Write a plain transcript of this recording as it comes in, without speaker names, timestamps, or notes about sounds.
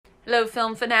Hello,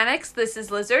 film fanatics. This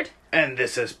is Lizzard. And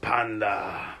this is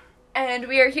Panda. And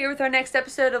we are here with our next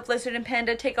episode of Lizzard and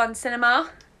Panda Take on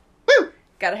Cinema. Woo!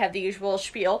 Gotta have the usual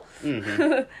spiel.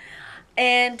 Mm-hmm.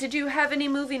 And did you have any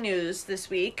movie news this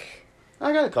week?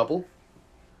 I got a couple.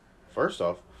 First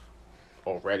off,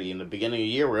 already in the beginning of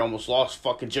the year, we almost lost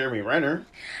fucking Jeremy Renner.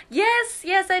 Yes,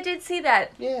 I did see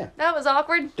that. Yeah. That was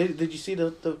awkward. Did you see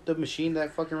the machine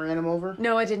that fucking ran him over?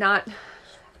 No, I did not.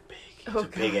 It's a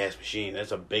big-ass machine.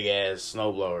 That's a big-ass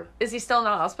snowblower. Is he still in the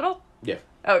hospital? Yeah.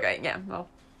 Okay, yeah, well.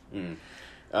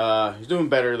 He's doing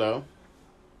better, though.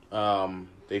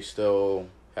 They still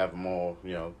have him all,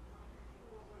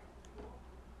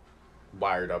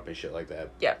 wired up and shit like that.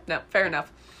 Yeah, no, fair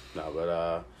enough. No,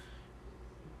 but,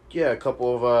 a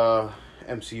couple of,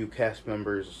 MCU cast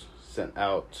members sent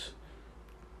out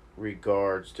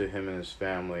regards to him and his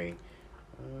family.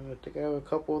 I think I have a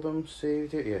couple of them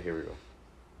saved here. Yeah, here we go.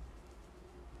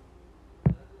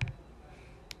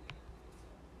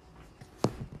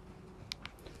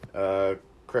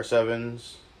 Chris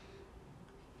Evans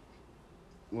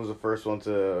was the first one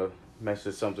to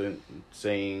message something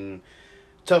saying,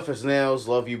 "Tough as nails,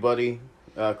 love you, buddy."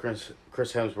 Chris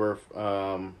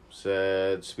Hemsworth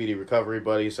said, "Speedy recovery,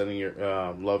 buddy. Sending your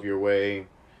love your way."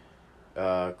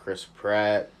 Chris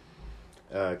Pratt,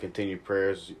 continued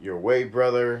prayers your way,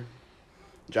 brother.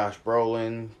 Josh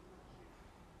Brolin,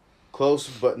 close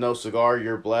but no cigar.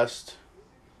 You're blessed.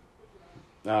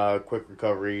 Quick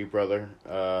recovery, brother.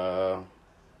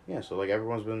 So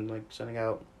everyone's been sending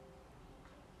out,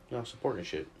 support and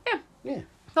shit. Yeah.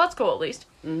 That's cool, at least.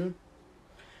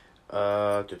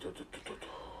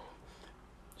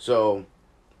 So,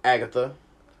 Agatha,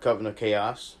 Coven of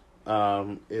Chaos,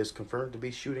 is confirmed to be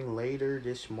shooting later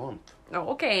this month.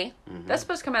 Oh, okay. That's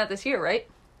supposed to come out this year, right?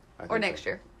 Or next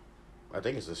year? I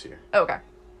think it's this year. Oh, okay.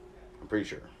 I'm pretty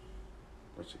sure.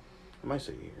 Let's see. I might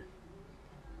say year.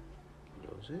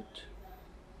 Was it?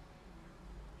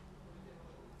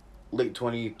 Late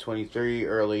 2023,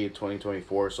 early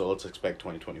 2024, so let's expect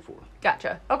 2024.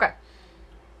 Gotcha. Okay.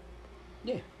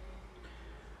 Yeah.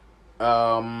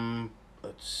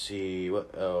 Let's see,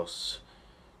 what else?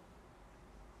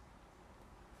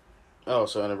 Oh,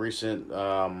 so in a recent,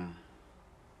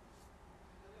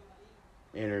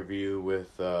 interview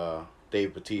with,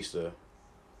 Dave Bautista,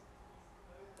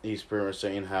 he's pretty much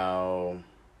saying how,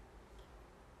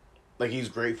 he's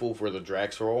grateful for the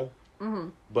Drax role.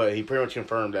 But he pretty much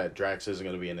confirmed that Drax isn't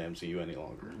going to be in the MCU any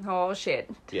longer. Oh, shit.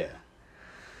 Yeah.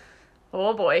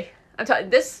 Oh, boy. I'm telling you,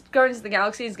 this Guardians of the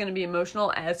Galaxy is going to be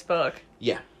emotional as fuck.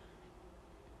 Yeah.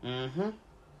 So,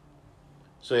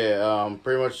 yeah,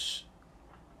 pretty much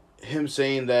him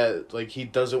saying that, he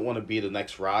doesn't want to be the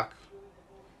next Rock.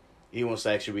 He wants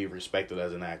to actually be respected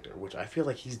as an actor, which I feel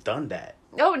like he's done that.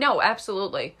 Oh, no,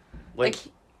 absolutely.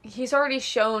 He's already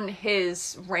shown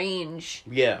his range.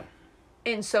 Yeah.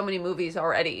 In so many movies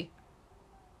already.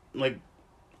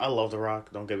 I love The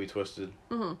Rock, don't get me twisted.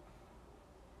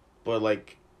 But,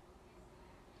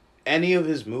 any of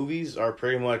his movies are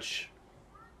pretty much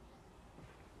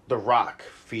The Rock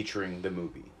featuring the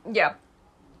movie. Yeah.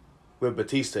 With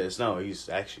Bautista, he's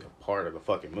actually a part of the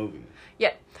fucking movie.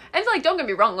 Yeah. And, don't get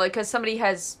me wrong, because somebody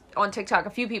has, on TikTok, a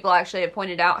few people actually have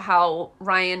pointed out how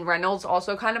Ryan Reynolds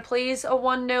also kind of plays a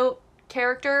one-note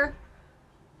character.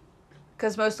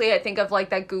 Because mostly I think of,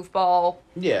 that goofball...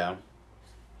 Yeah.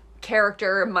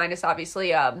 ...character, minus, obviously,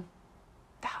 Amityville.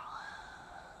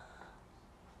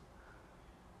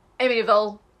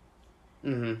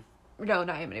 No, not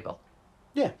Amityville.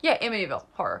 Yeah. Yeah, Amityville.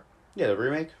 Horror. Yeah, the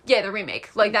remake? Yeah, the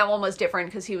remake. That one was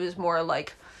different because he was more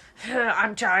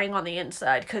I'm dying on the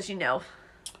inside because,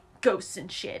 ghosts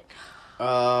and shit.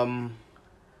 Buried.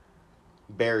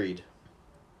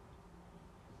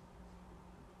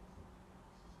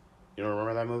 You don't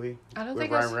remember that movie? I don't with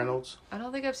think Ryan Reynolds? I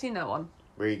don't think I've seen that one.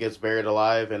 Where he gets buried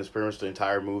alive, and it's pretty much the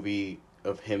entire movie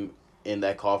of him in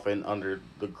that coffin under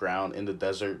the ground in the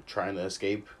desert trying to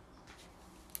escape.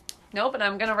 No, but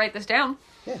I'm gonna write this down.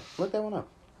 Yeah, look that one up.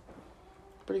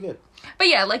 Pretty good. But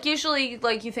yeah, usually,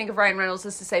 you think of Ryan Reynolds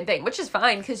as the same thing, which is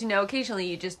fine, because,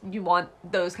 occasionally you want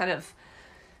those kind of,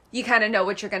 you kind of know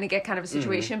what you're gonna get kind of a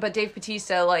situation, but Dave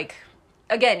Bautista,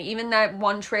 again, even that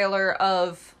one trailer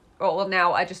of... Well,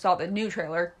 now I just saw the new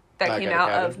trailer that came out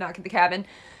of Knock at the Cabin.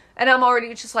 And I'm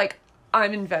already just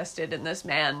I'm invested in this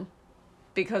man.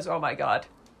 Because, oh my god.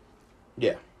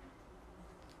 Yeah.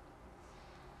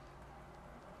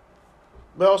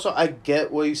 But also, I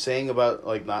get what he's saying about,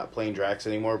 not playing Drax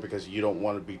anymore because you don't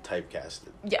want to be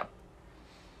typecasted. Yeah.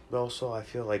 But also, I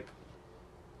feel like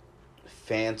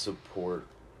fan support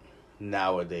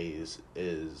nowadays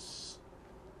is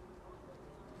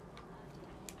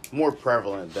more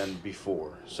prevalent than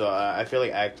before. So I feel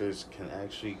like actors can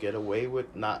actually get away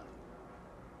with not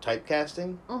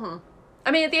typecasting. Mm-hmm.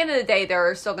 I mean, at the end of the day, there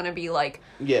are still going to be, like,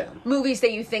 movies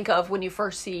that you think of when you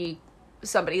first see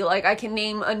somebody. Like, I can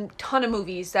name a ton of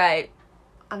movies that,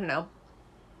 I don't know,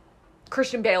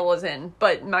 Christian Bale was in,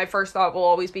 but my first thought will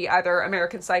always be either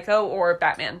American Psycho or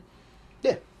Batman.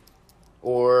 Yeah.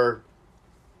 Or,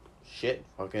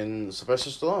 fucking Sylvester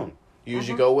Stallone. You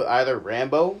usually go with either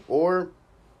Rambo or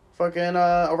fucking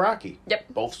a Rocky.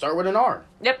 Yep. Both start with an R.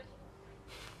 Yep.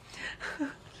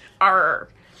 R.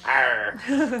 R.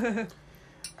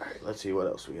 Alright, let's see what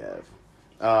else we have.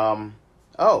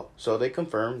 So they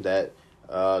confirmed that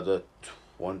the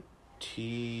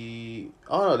 20...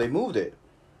 Oh, no, they moved it.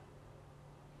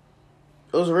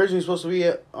 It was originally supposed to be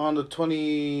on the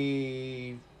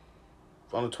 20th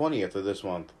of this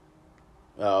month.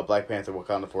 Black Panther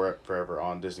Wakanda Forever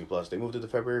on Disney Plus. They moved it to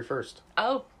February 1st.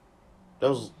 Oh. That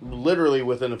was literally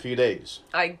within a few days.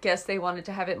 I guess they wanted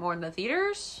to have it more in the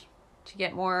theaters to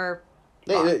get more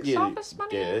office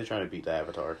money. Yeah, they're trying to beat the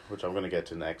Avatar, which I'm going to get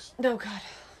to next. Oh,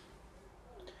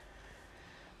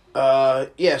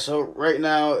 God. So right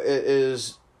now it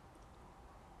is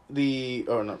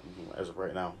as of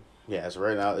right now. Yeah, as of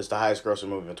right now, it's the highest grossing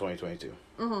movie in 2022.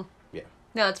 Mm-hmm. Yeah.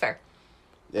 No, that's fair.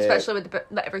 Especially with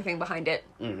everything behind it.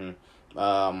 Mm-hmm.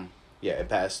 It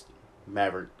passed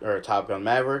Top Gun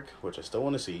Maverick, which I still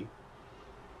want to see.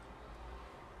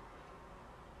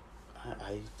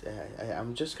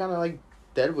 I'm just kind of like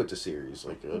dead with the series.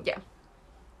 Yeah.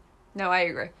 No, I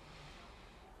agree.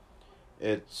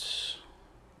 It's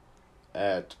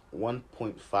at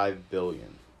 1.5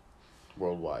 billion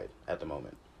worldwide at the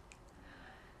moment.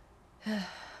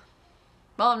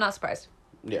 Well, I'm not surprised.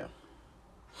 Yeah.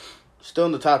 Still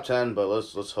in the top 10, but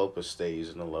let's hope it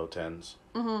stays in the low 10s.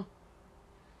 Mm-hmm.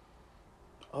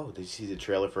 Oh, did you see the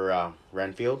trailer for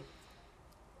Renfield?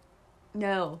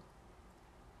 No.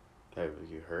 Have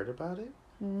you heard about it?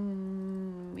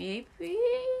 Maybe.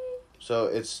 So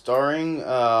it's starring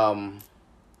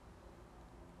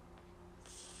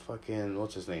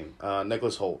what's his name?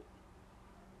 Nicholas Hoult.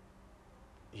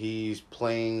 He's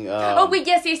playing... yes,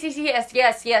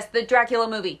 the Dracula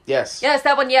movie. Yes. Yes,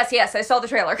 that one, yes, I saw the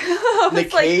trailer.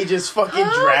 Nick Cage is fucking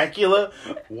Dracula?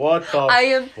 What the I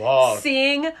am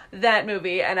seeing that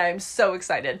movie, and I'm so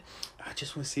excited. I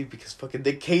just want to see it because fucking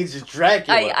Nick Cage is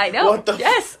Dracula. I know. What the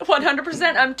yes,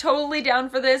 100%. I'm totally down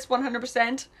for this,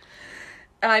 100%.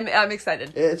 I'm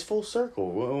excited. It's full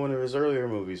circle. One of his earlier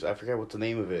movies, I forget what the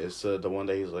name of it. It's the one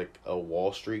that he's like a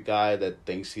Wall Street guy that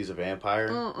thinks he's a vampire.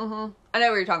 Mm-hmm. I know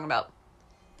what you're talking about.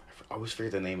 I always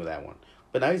forget the name of that one.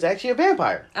 But now he's actually a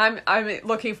vampire. I'm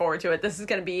looking forward to it. This is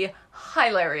going to be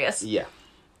hilarious. Yeah.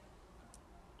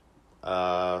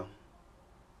 So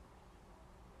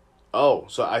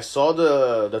I saw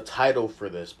the title for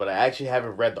this, but I actually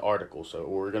haven't read the article, so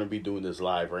we're going to be doing this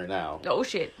live right now. Oh,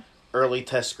 shit. Early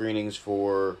test screenings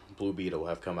for Blue Beetle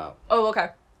have come out. Oh,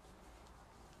 okay.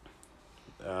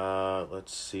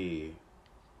 Let's see.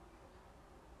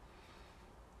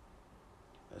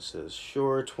 It says,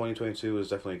 sure, 2022 is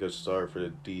definitely a good start for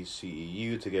the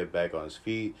DCEU to get back on its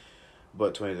feet,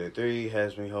 but 2023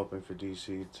 has me hoping for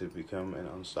DC to become an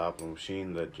unstoppable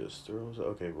machine that just throws...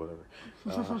 Okay, whatever.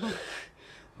 So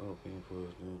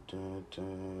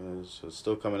it's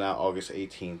still coming out August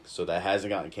 18th, so that hasn't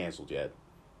gotten canceled yet.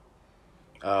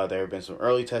 There have been some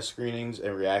early test screenings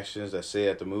and reactions that say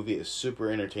that the movie is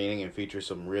super entertaining and features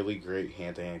some really great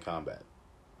hand-to-hand combat.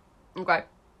 Okay.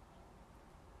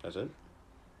 That's it?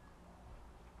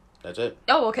 That's it.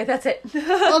 Oh, okay, that's it.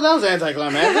 Well, that was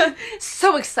anticlimactic.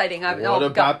 So exciting. What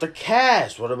about the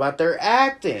cast? What about their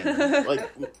acting? Like,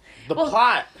 the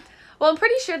plot? Well, I'm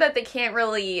pretty sure that they can't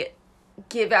really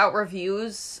give out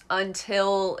reviews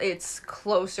until it's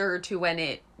closer to when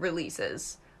it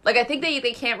releases. Like, I think they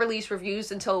can't release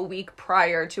reviews until a week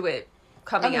prior to it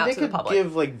coming out to the public. They could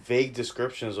give, like, vague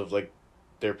descriptions of, like,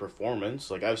 their performance.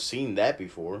 Like, I've seen that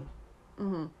before.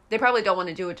 Mm-hmm. They probably don't want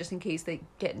to do it just in case they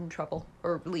get in trouble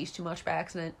or release too much by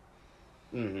accident.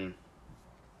 Mm-hmm.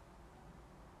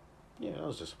 Yeah, that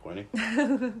was disappointing.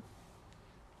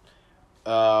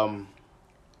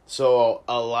 So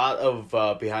a lot of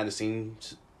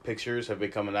behind-the-scenes pictures have been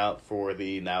coming out for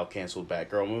the now canceled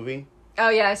Batgirl movie. Oh,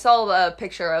 yeah, I saw the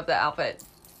picture of the outfit.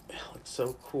 It looks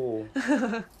so cool.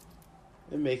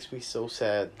 It makes me so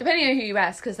sad. Depending on who you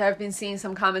ask, because I've been seeing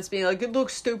some comments being like, it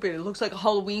looks stupid, it looks like a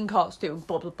Halloween costume,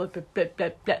 blah, blah, blah, blah, blah, blah,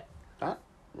 blah. Not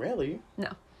really.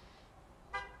 No.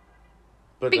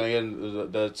 But then again,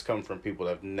 that's come from people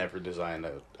that have never designed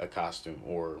a costume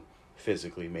or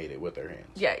physically made it with their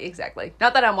hands. Yeah, exactly.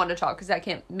 Not that I want to talk, because I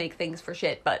can't make things for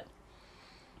shit, but...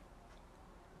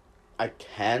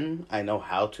 I know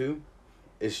how to.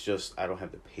 It's just I don't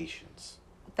have the patience.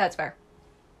 That's fair.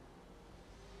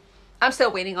 I'm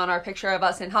still waiting on our picture of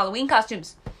us in Halloween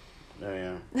costumes. Oh,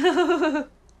 yeah.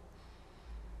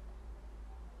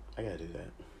 I gotta do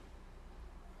that.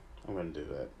 I'm gonna do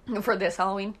that. For this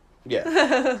Halloween?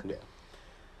 Yeah.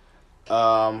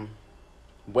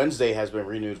 Wednesday has been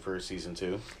renewed for season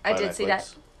 2. I did see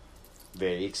that.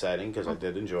 Very exciting, because I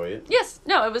did enjoy it. Yes.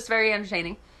 No, it was very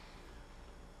entertaining.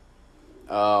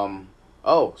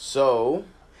 So...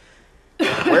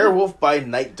 Werewolf by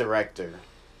Night director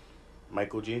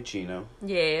Michael Giacchino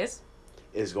Yes.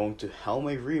 is going to helm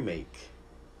a remake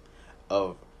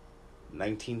of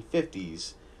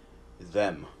 1950s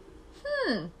Them.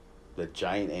 The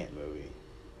giant ant movie.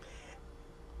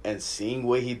 And seeing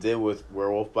what he did with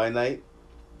Werewolf by Night,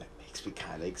 that makes me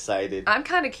kind of excited. I'm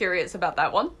kind of curious about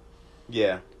that one.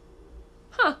 Yeah.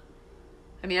 Huh.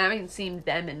 I mean, I haven't seen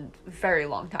Them in a very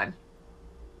long time.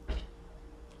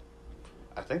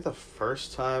 I think the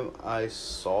first time I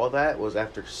saw that was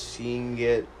after seeing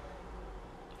it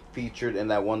featured in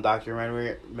that one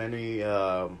documentary,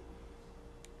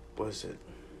 what is it?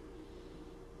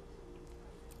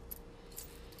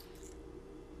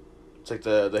 It's like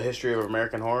the history of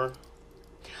American horror.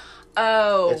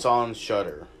 Oh. It's on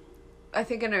Shudder. I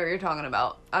think I know what you're talking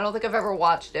about. I don't think I've ever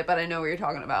watched it, but I know what you're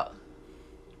talking about.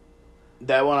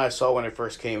 That one I saw when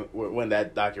when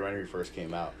that documentary first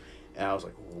came out. And I was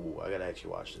like, ooh, I gotta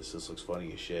actually watch this. This looks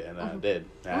funny as shit. And I did.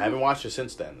 And I haven't watched it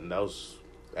since then. And that was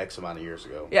X amount of years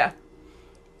ago. Yeah.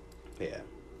 Yeah.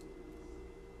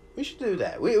 We should do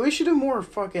that. We should do more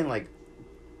fucking, like,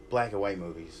 black and white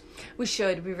movies. We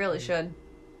should. We really should.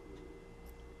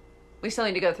 We still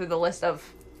need to go through the list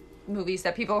of movies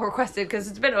that people requested, because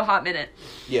it's been a hot minute.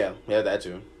 Yeah, that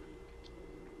too.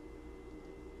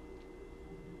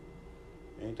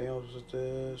 Anything else with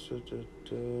this?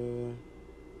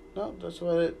 No, that's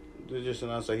about it. They just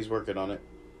announced that he's working on it.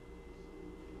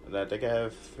 And I think I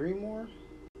have 3 more.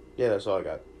 Yeah, that's all I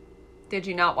got. Did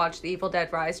you not watch the Evil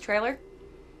Dead Rise trailer?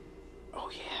 Oh,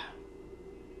 yeah.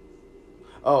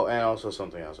 Oh, and also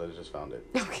something else. I just found it.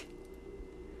 Okay.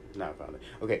 Now I found it.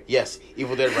 Okay, yes.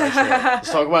 Evil Dead Rise trailer. Let's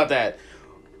talk about that.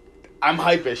 I'm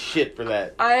hype as shit for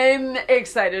that. I'm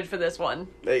excited for this one.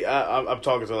 Hey, I'm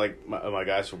talking to, like, my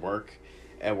guys from work,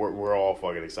 and we're all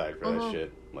fucking excited for that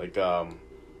shit. Like,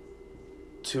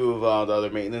 2 of the other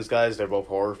maintenance guys, they're both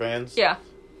horror fans. Yeah.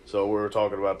 So we were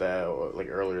talking about that, like,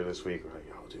 earlier this week. We're like,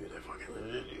 oh, dude,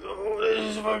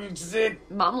 this is fucking sick.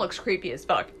 Mom looks creepy as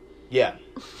fuck. Yeah.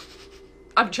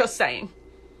 I'm just saying.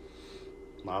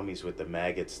 Mommy's with the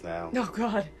maggots now. Oh,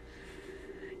 God.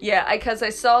 Yeah, because I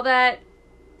saw that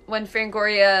when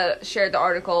Fangoria shared the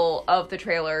article of the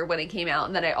trailer when it came out,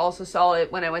 and then I also saw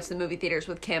it when I went to the movie theaters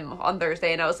with Kim on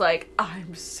Thursday, and I was like,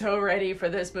 I'm so ready for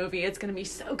this movie. It's going to be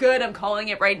so good. I'm calling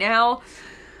it right now.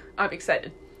 I'm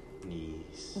excited.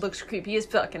 Yes. Looks creepy as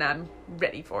fuck, and I'm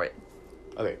ready for it.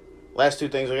 Okay, last 2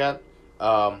 things I got.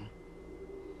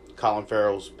 Colin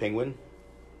Farrell's Penguin.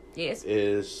 Yes.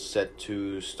 Is set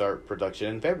to start production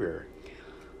in February.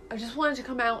 I just wanted to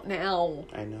come out now.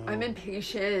 I know. I'm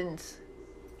impatient.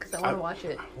 Because I want to watch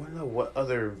it. I want to know what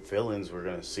other villains we're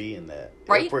going to see in that.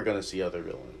 Right? If we're going to see other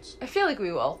villains. I feel like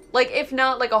we will. Like, if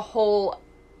not, like, a whole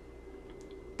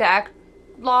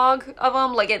backlog of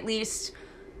them. Like, at least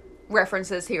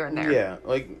references here and there. Yeah,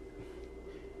 like,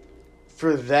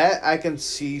 for that, I can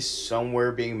see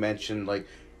somewhere being mentioned, like,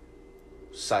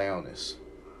 Sionis.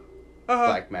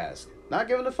 Black Mask. Not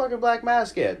giving the fucking Black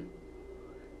Mask yet.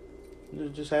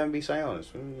 Just have him be Sionis.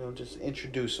 Just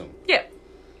introduce him. Yeah.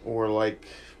 Or, like,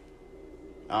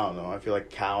 I don't know. I feel like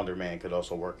Calendar Man could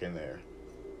also work in there.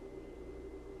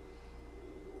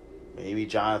 Maybe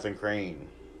Jonathan Crane.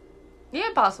 Yeah,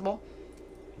 possible.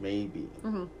 Maybe.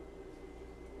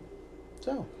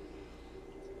 So,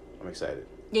 I'm excited.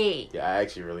 Yay. Yeah, I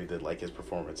actually really did like his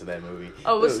performance in that movie.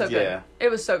 Oh, it was so good. Yeah. It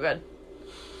was so good.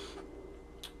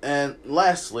 And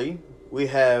lastly, we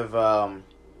have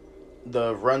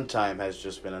the runtime has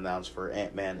just been announced for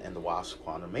Ant-Man and the Wasp: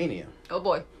 Quantumania. Oh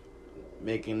boy.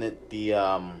 Making it the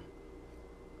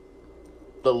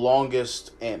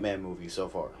longest Ant-Man movie so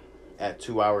far, at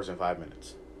 2 hours and 5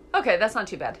 minutes. Okay, that's not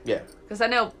too bad. Yeah. Because I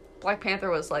know Black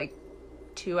Panther was like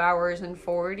 2 hours and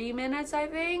 40 minutes, I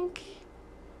think.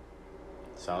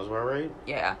 Sounds about right.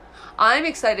 Yeah. I'm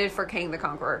excited for King the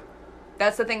Conqueror.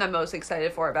 That's the thing I'm most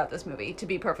excited for about this movie, to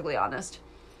be perfectly honest.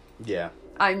 Yeah.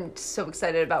 I'm so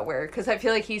excited about where, because I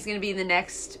feel like he's going to be the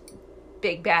next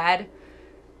big bad.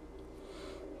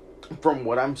 From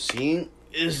what I'm seeing,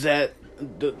 is that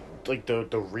the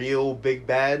real big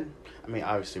bad. I mean,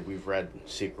 obviously we've read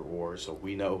Secret Wars, so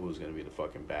we know who's going to be the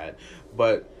fucking bad.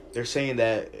 But they're saying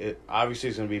that it obviously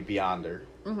is going to be Beyonder,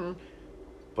 Mm-hmm.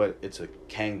 but it's a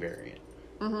Kang variant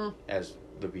Mm-hmm. as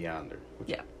the Beyonder.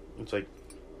 Yeah. It's like,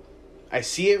 I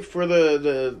see it for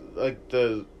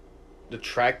the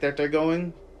track that they're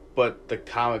going, but the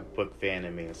comic book fan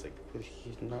in me is like, but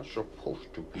he's not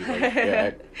supposed to be like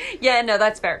that. Yeah, no,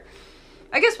 that's fair.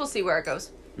 I guess we'll see where it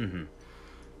goes. Mm-hmm.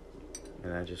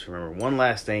 And I just remember one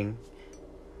last thing.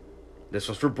 This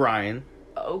was for Brian.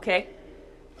 Okay.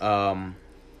 Kong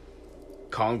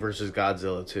versus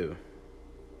Godzilla 2.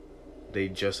 They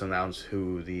just announced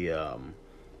who the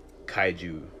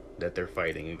kaiju that they're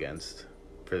fighting against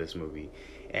for this movie.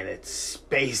 And it's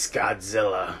Space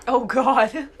Godzilla. Oh,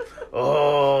 God.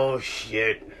 Oh,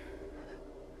 shit.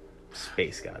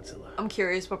 Space Godzilla. I'm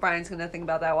curious what Brian's going to think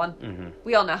about that one. Mm-hmm.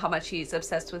 We all know how much he's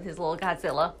obsessed with his little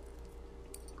Godzilla.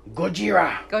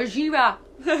 Gojira. Gojira.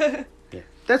 Yeah,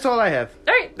 that's all I have.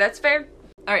 All right, that's fair.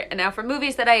 All right, and now for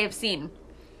movies that I have seen.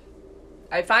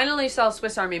 I finally saw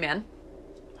Swiss Army Man.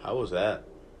 How was that?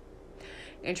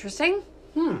 Interesting.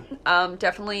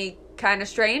 Definitely kind of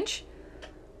strange.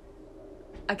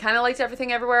 I kind of liked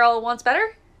Everything Everywhere All at Once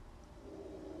better.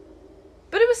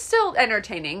 But it was still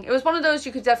entertaining. It was one of those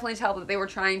you could definitely tell that they were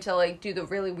trying to, like, do the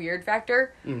really weird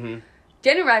factor. Mm-hmm.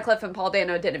 Daniel Radcliffe and Paul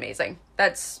Dano did amazing.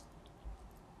 That's...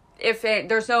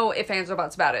 there's no ifs, ands, or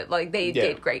buts about it. Like, they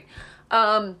did great.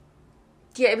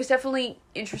 Yeah, it was definitely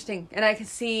interesting. And I can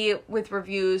see with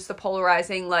reviews the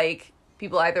polarizing, like,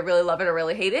 people either really love it or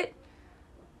really hate it.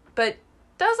 But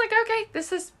I was like, okay,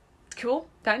 this is cool.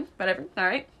 Done. Whatever. All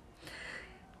right.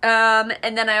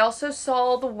 And then I also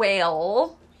saw The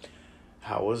Whale.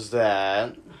 How was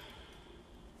that?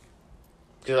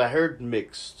 Because I heard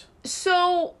mixed.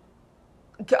 So,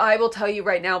 I will tell you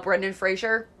right now, Brendan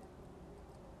Fraser.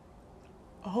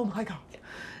 Oh my God.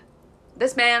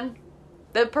 This man,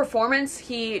 the performance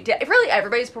he did, really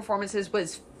everybody's performances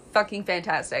was fucking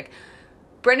fantastic.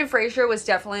 Brendan Fraser was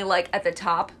definitely, like, at the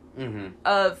top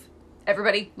of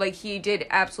everybody. Like, he did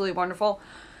absolutely wonderful.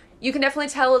 You can definitely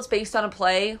tell it's based on a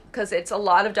play, because it's a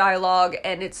lot of dialogue,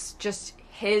 and it's just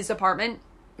his apartment.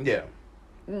 Yeah.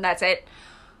 And that's it.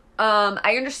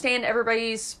 I understand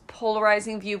everybody's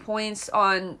polarizing viewpoints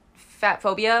on fat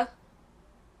phobia.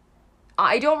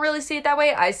 I don't really see it that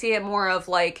way. I see it more of,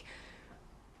 like,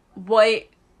 what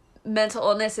mental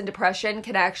illness and depression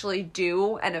can actually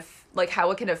do, and if, like, how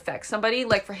it can affect somebody.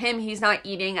 Like, for him, he's not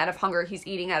eating out of hunger, he's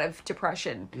eating out of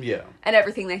depression. Yeah. And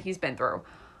everything that he's been through.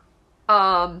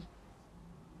 And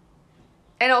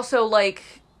also, like,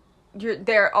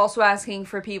 they're also asking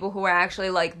for people who are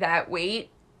actually, like, that weight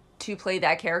to play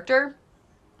that character.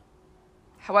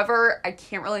 However, I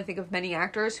can't really think of many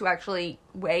actors who actually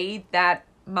weigh that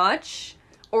much,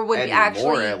 or would be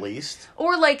actually, at least,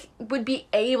 or, like, would be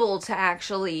able to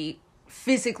actually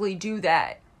physically do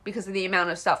that because of the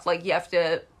amount of stuff, like, you have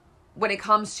to, when it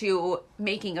comes to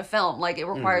making a film, like, it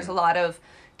requires a lot of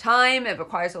time, it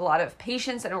requires a lot of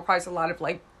patience, and it requires a lot of,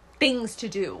 like, things to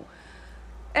do.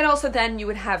 And also then you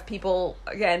would have people,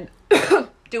 again,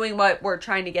 doing what we're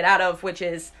trying to get out of, which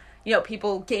is, you know,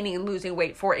 people gaining and losing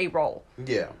weight for a role.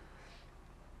 Yeah.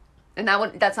 And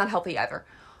that's not healthy either.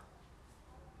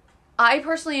 I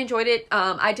personally enjoyed it.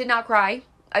 I did not cry.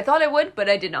 I thought I would, but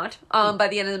I did not. By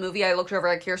the end of the movie, I looked over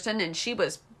at Kirsten, and she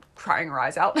was crying her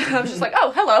eyes out. I was just like,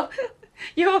 oh, hello.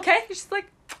 You okay? She's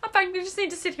like, I'm fine. We just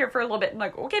need to sit here for a little bit. I'm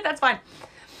like, okay, that's fine.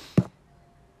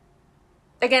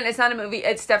 Again, it's not a movie.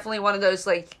 It's definitely one of those,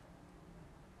 like,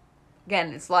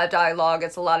 again, it's a lot of dialogue.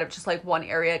 It's a lot of just, like, one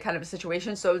area kind of a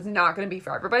situation. So it's not going to be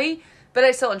for everybody. But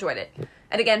I still enjoyed it.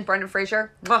 And again, Brendan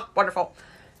Fraser, wonderful.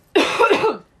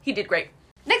 He did great.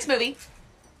 Next movie,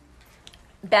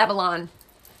 Babylon.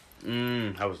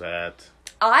 How was that?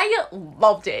 I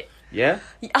loved it. Yeah?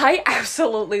 I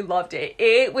absolutely loved it.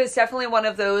 It was definitely one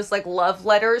of those, like, love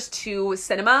letters to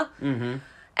cinema. Mm-hmm.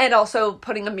 And also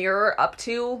putting a mirror up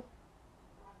to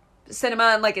cinema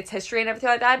and, like, its history and everything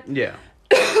like that. Yeah.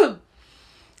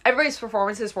 Everybody's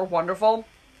performances were wonderful.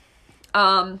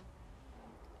 And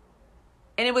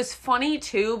it was funny,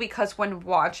 too, because when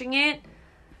watching it,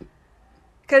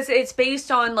 because it's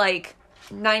based on, like,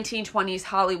 1920s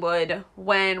Hollywood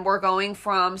when we're going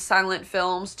from silent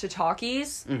films to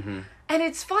talkies. Mm-hmm. And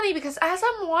it's funny because as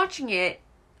I'm watching it,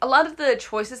 a lot of the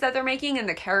choices that they're making and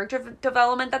the character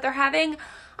development that they're having,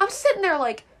 I'm sitting there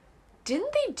like,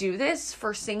 didn't they do this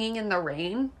for Singing in the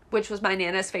Rain, which was my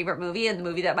Nana's favorite movie and the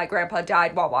movie that my grandpa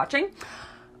died while watching?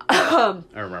 I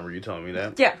remember you telling me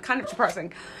that. Yeah, kind of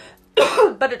depressing,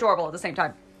 but adorable at the same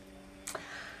time.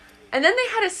 And then they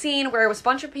had a scene where it was a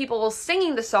bunch of people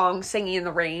singing the song Singing in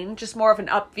the Rain, just more of an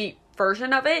upbeat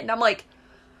version of it. And I'm like,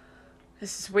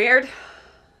 this is weird.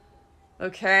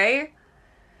 Okay.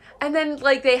 And then,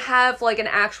 like, they have, like, an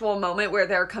actual moment where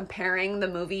they're comparing the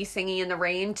movie Singing in the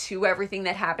Rain to everything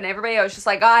that happened to everybody. I was just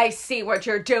like, I see what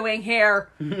you're doing here.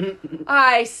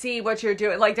 I see what you're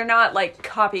doing. Like, they're not, like,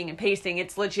 copying and pasting.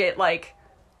 It's legit, like,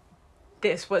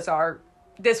 this was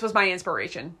my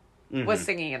inspiration, was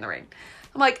Singing in the Rain.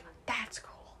 I'm like, that's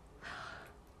cool.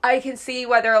 I can see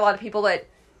why there are a lot of people that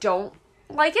don't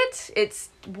like it. It's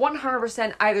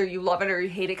 100% either you love it or you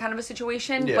hate it kind of a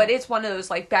situation. Yeah. But it's one of those,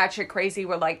 like, batshit crazy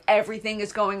where, like, everything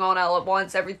is going on all at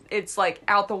once. It's, like,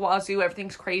 out the wazoo.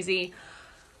 Everything's crazy.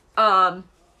 But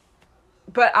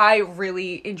I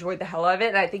really enjoyed the hell out of it,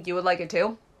 and I think you would like it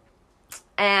too.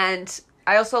 And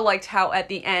I also liked how at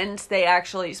the end they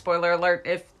actually, spoiler alert,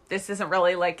 if this isn't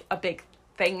really, like, a big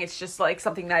thing, it's just, like,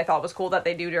 something that I thought was cool that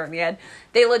they do during the end.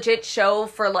 They legit show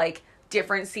for, like,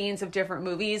 different scenes of different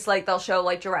movies. Like, they'll show,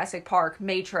 like, Jurassic Park,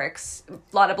 Matrix,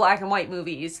 a lot of black and white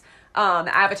movies,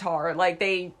 Avatar. Like,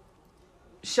 they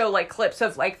show, like, clips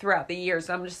of, like, throughout the years.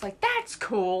 And I'm just like, that's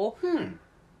cool.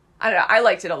 I don't know. I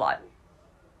liked it a lot.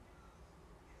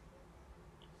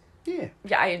 Yeah.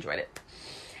 Yeah, I enjoyed it.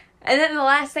 And then the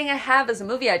last thing I have is a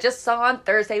movie I just saw on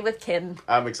Thursday with Kim.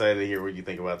 I'm excited to hear what you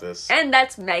think about this. And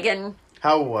that's Megan.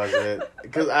 How was it?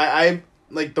 Because I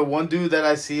like, the one dude that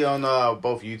I see on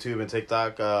both YouTube and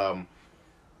TikTok,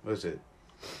 what is it?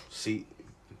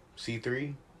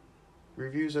 C3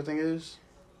 reviews, I think it is.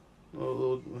 A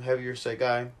little heavier set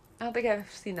guy. I don't think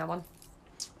I've seen that one.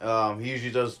 He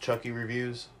usually does Chucky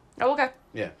reviews. Oh, okay.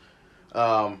 Yeah.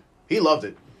 He loved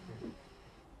it.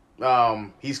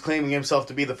 He's claiming himself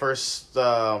to be the first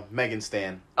Megan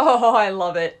stan. Oh, I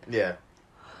love it. Yeah.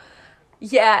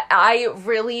 Yeah, I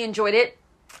really enjoyed it.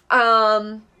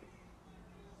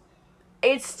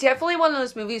 It's definitely one of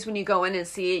those movies when you go in and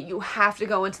see it, you have to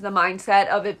go into the mindset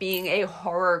of it being a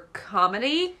horror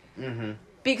comedy. Mm-hmm.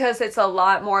 Because it's a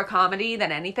lot more comedy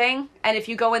than anything. And if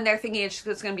you go in there thinking it's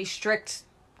going to be strict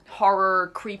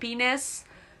horror creepiness,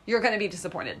 you're going to be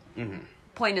disappointed. Mm-hmm.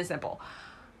 Plain and simple.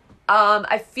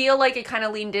 I feel like it kind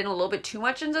of leaned in a little bit too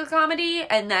much into the comedy,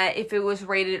 and that if it was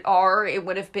rated R, it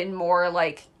would have been more,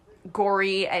 like,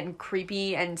 gory and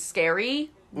creepy and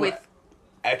scary. With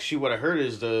actually, what I heard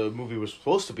is the movie was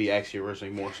supposed to be actually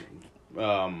originally more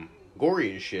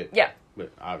gory and shit. Yeah.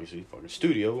 But obviously, fucking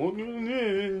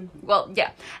studio. Well,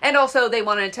 yeah. And also, they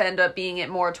wanted to end up being it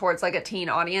more towards, like, a teen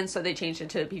audience, so they changed it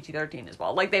to PG-13 as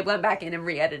well. Like, they went back in and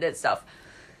re-edited stuff.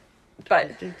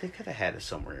 But they could have had it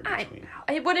somewhere in between.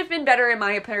 It would have been better, in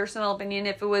my personal opinion,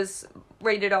 if it was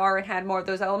rated R and had more of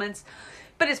those elements.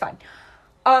 But it's fine.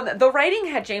 The writing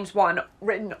had James Wan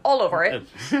written all over it.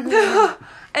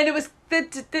 And it was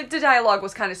the dialogue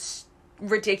was kind of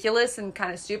ridiculous and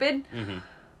kind of stupid. Mm-hmm.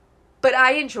 But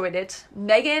I enjoyed it.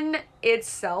 Megan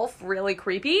itself, really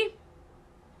creepy.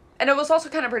 And it was also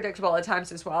kind of predictable at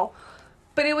times as well.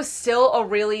 But it was still a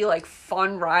really, like,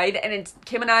 fun ride. And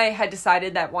Kim and I had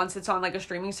decided that once it's on, like, a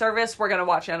streaming service, we're going to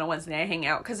watch it on a Wednesday night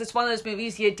hangout. Because it's one of those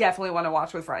movies you definitely want to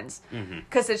watch with friends.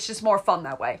 Because it's just more fun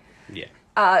that way. Yeah.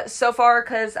 So far,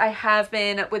 because I have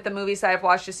been, with the movies that I've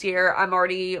watched this year, I'm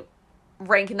already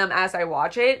ranking them as I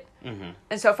watch it. Mm-hmm.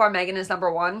 And so far, Megan is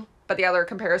number 1. But the other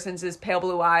comparisons is Pale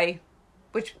Blue Eye,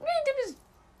 which it was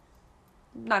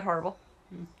not horrible.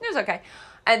 It was okay.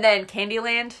 And then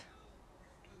Candyland.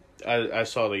 I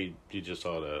saw you just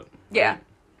saw that. Yeah.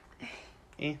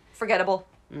 Forgettable.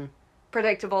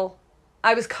 Predictable.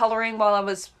 I was coloring while I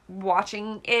was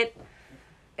watching it.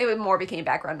 It more became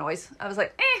background noise. I was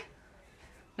like,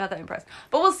 not that impressed.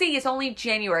 But we'll see. It's only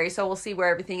January, so we'll see where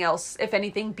everything else, if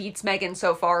anything, beats Megan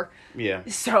so far. Yeah.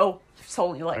 So, it's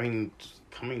only like... I mean,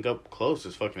 coming up close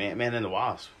is fucking Ant-Man and the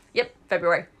Wasp. Yep,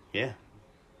 February. Yeah.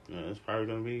 It's probably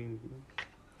going to be...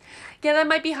 Yeah, that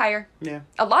might be higher. Yeah.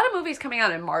 A lot of movies coming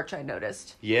out in March, I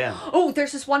noticed. Yeah. Oh,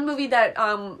 there's this one movie that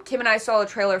Kim and I saw a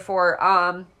trailer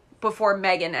for before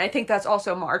Megan. And I think that's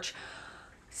also March.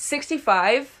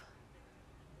 65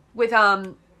 with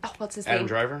what's his name? Adam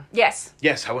Driver? Yes.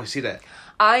 Yes, I want to see that.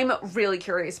 I'm really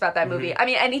curious about that movie. I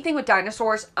mean, anything with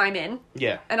dinosaurs, I'm in.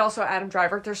 Yeah. And also Adam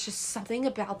Driver. There's just something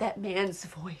about that man's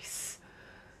voice.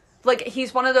 Like,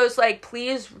 he's one of those, like,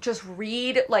 please just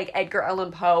read, like, Edgar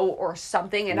Allan Poe or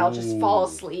something, and I'll just fall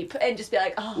asleep and just be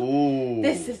like,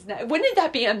 this is nice. Wouldn't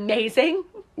that be amazing?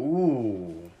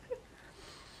 Ooh.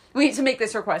 We need to make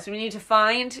this request. We need to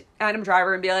find Adam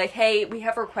Driver and be like, hey, we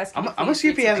have a request. I'm going to see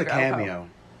if he has a cameo.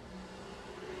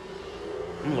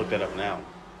 I'm going to look that up now.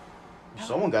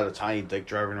 Someone got a tiny dick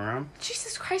driving around.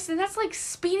 Jesus Christ, and that's like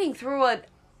speeding through an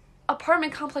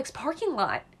apartment complex parking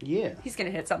lot. Yeah. He's going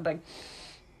to hit something.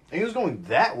 And he was going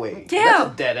that way. Yeah.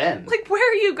 That's a dead end. Like, where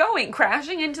are you going?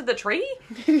 Crashing into the tree?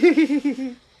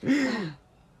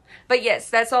 But yes,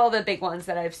 that's all the big ones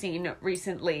that I've seen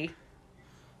recently.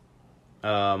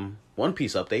 One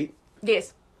Piece update.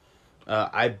 Yes.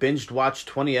 I binged watched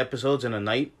 20 episodes in a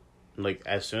night, like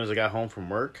as soon as I got home from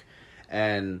work,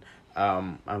 and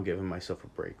I'm giving myself a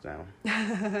break now.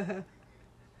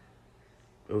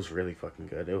 It was really fucking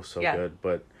good. It was so good,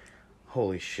 but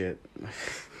holy shit.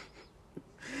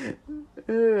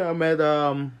 I'm at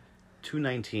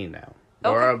 219 now.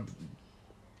 Okay. Or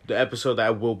the episode that I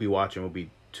will be watching will be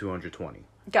 220.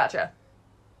 Gotcha.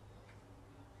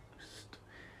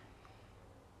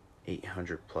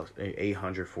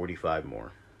 845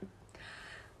 more.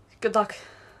 Good luck.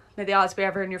 May the odds be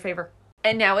ever in your favor.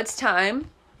 And now it's time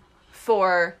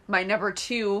for my number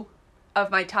 2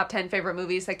 of my top 10 favorite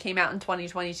movies that came out in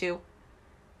 2022.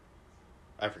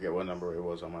 I forget what number it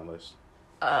was on my list.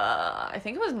 I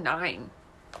think it was 9.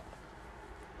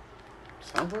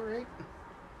 Sounds about right.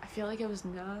 I feel like it was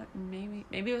not. Maybe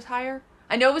it was higher.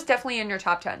 I know it was definitely in your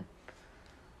top 10.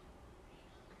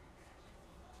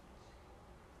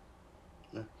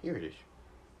 Here it is.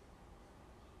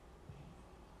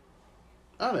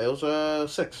 Oh, it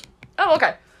was 6. Oh,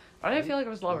 okay. Why did I feel like it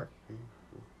was lower?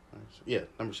 Yeah,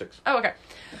 number 6. Oh, okay.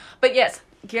 But yes,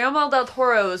 Guillermo del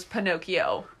Toro's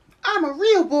Pinocchio. I'm a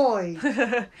real boy.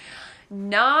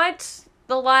 Not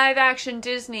the live-action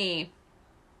Disney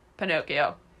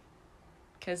Pinocchio.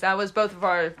 Because that was both of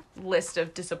our list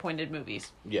of disappointed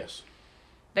movies. Yes.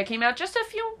 That came out just a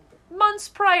few months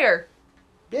prior.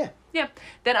 Yeah. Yeah.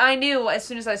 Then I knew as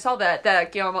soon as I saw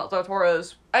that Guillermo del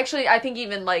Toro's... Actually, I think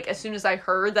even like as soon as I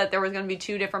heard that there was going to be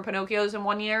 2 different Pinocchios in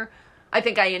one year, I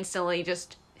think I instantly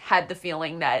just had the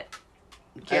feeling that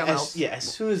Guillermo... As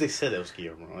soon as they said it was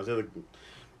Guillermo, I was like,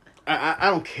 I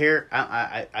don't care.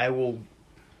 I will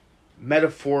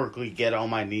metaphorically get on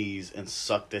my knees and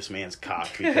suck this man's cock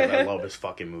because I love his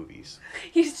fucking movies.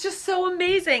 He's just so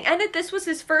amazing. And that this was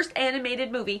his first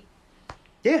animated movie.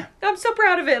 Yeah. I'm so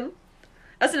proud of him.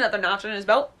 That's another notch on his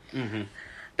belt. Mm-hmm.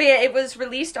 But yeah, it was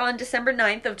released on December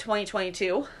 9th of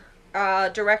 2022.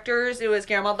 Directors, it was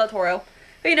Guillermo del Toro.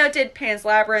 But it did Pan's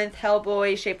Labyrinth,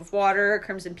 Hellboy, Shape of Water,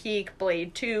 Crimson Peak,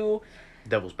 Blade 2.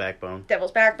 Devil's Backbone.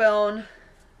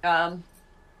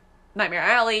 Nightmare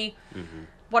Alley. Mm-hmm.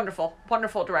 Wonderful,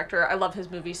 wonderful director. I love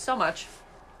his movies so much.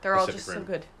 They're all just Rim. so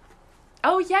good.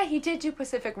 Oh yeah, he did do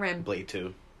Pacific Rim. Blade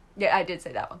 2. Yeah, I did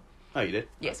say that one. Oh, you did?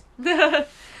 Yes.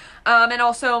 And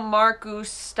also Mark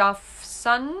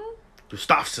Gustafsson.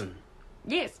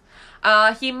 Yes.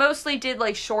 He mostly did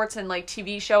like shorts and like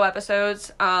TV show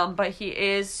episodes. But he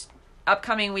is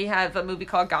upcoming. We have a movie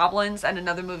called Goblins and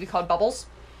another movie called Bubbles.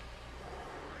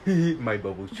 My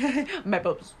bubbles. My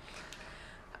bubbles.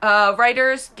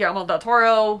 Writers, Guillermo del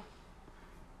Toro.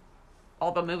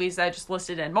 All the movies that I just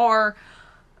listed and more.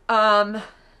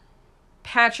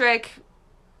 Patrick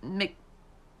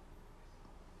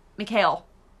Mikhail.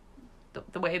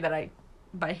 The way that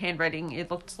by handwriting, it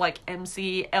looks like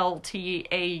MCLTATE.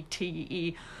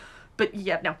 But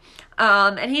yeah, no.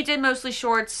 And he did mostly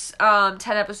shorts, 10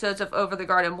 episodes of Over the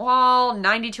Garden Wall,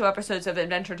 92 episodes of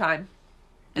Adventure Time.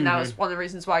 And that was one of the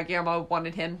reasons why Guillermo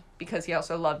wanted him, because he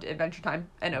also loved Adventure Time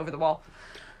and Over the Wall.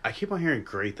 I keep on hearing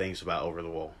great things about Over the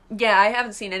Wall. Yeah, I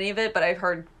haven't seen any of it, but I've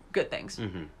heard good things.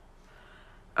 Mm-hmm.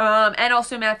 And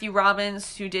also Matthew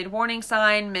Robbins, who did Warning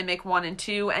Sign, Mimic 1 and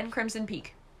 2, and Crimson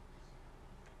Peak.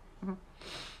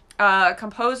 Mm-hmm.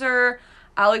 Composer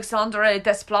Alexandre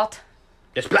Desplat.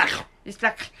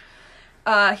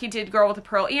 He did Girl with a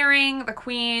Pearl Earring, The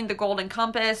Queen, The Golden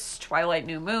Compass, Twilight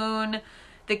New Moon,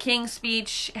 The King's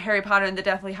Speech, Harry Potter and the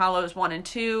Deathly Hallows 1 and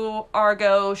 2,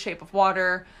 Argo, Shape of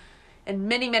Water, and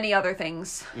many, many other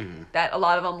things. Mm-hmm. That a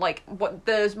lot of them, like, what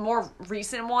those more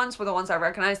recent ones were the ones I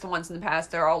recognize. The ones in the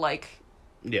past, they're all, like...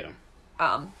 Yeah.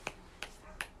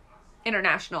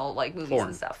 International, like, movies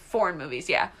and stuff. Foreign movies,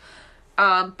 yeah.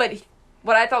 But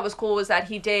what I thought was cool was that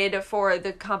he did, for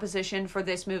the composition for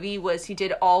this movie, was he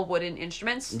did all wooden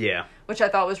instruments. Yeah. Which I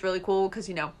thought was really cool, because,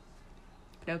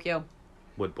 Pinocchio...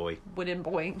 Wooden boy. Wooden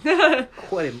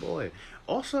boy.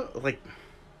 Also, like,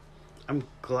 I'm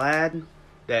glad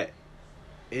that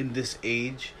in this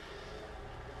age,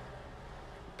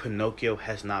 Pinocchio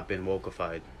has not been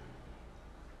wokeified.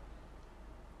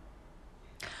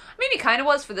 I mean, he kind of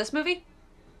was for this movie.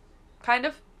 Kind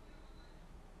of.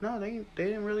 No, they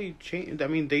didn't really change. I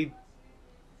mean,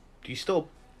 he's still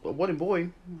a wooden boy.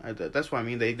 That's what I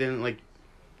mean. They didn't, like...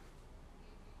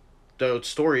 The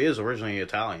story is originally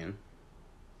Italian.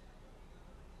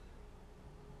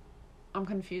 I'm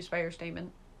confused by your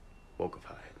statement.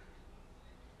 Wokeified.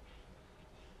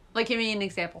 Like, give me an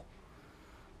example.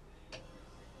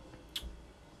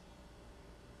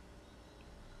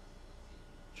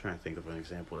 Trying to think of an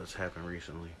example that's happened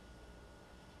recently.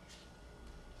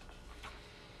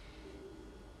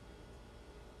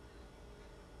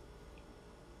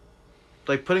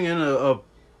 like putting in a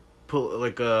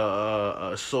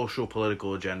social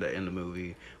political agenda in the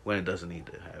movie when it doesn't need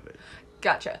to have it.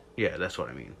 Gotcha. Yeah, that's what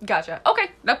I mean. Gotcha.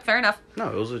 Okay. Nope. Fair enough. No,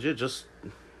 it was legit just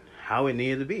how it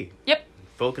needed to be. Yep.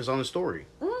 Focus on the story.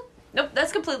 Mm-hmm. Nope.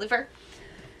 That's completely fair.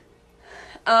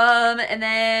 And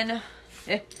then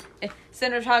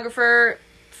cinematographer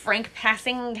Frank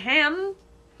Passingham,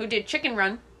 who did Chicken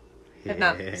Run. Have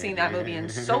not seen that movie in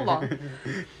so long.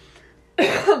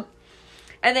 And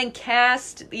then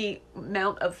cast, the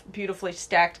amount of beautifully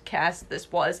stacked cast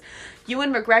this was.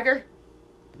 Ewan McGregor,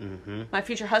 my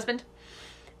future husband,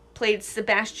 played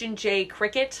Sebastian J.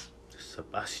 Cricket.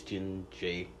 Sebastian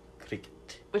J.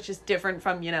 Cricket. Which is different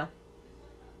from,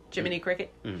 Jiminy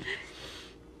Cricket.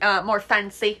 More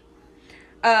fancy.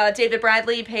 David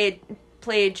Bradley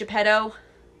played Geppetto,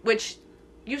 which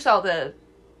you saw the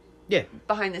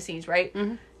behind the scenes, right?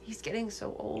 Mm-hmm. He's getting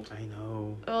so old. I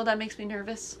know. Oh, that makes me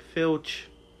nervous. Filch.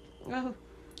 Oh.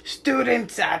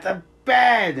 Students at the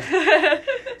bed.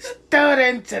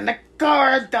 Students in the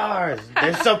corridors.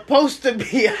 They're supposed to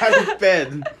be out of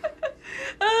bed.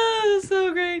 Oh,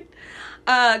 so great.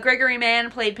 Gregory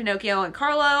Mann played Pinocchio and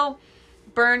Carlo.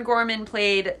 Bern Gorman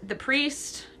played the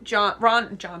priest.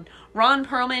 Ron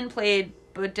Perlman played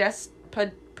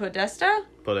Podesta.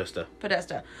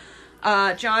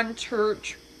 John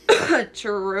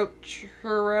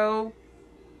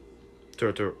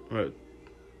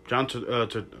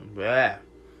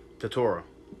Toro.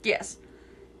 Yes.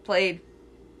 Played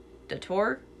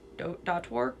Dator.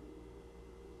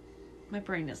 My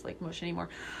brain is like mush anymore.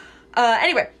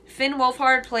 Anyway, Finn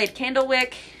Wolfhard played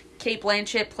Candlewick. Kate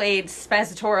Blanchett played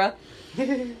Spazzatura.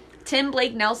 Tim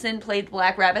Blake Nelson played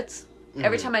Black Rabbits.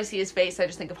 Every time I see his face, I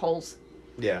just think of holes.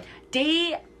 Yeah.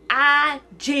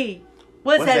 D-I-G.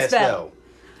 What's that spell?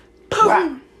 Boom!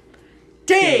 Wow.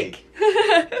 Dig!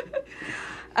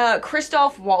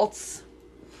 Christoph Waltz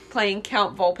playing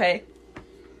Count Volpe.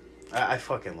 I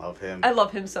fucking love him. I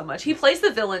love him so much. He plays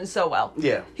the villain so well.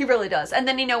 Yeah. He really does. And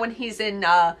then, when he's in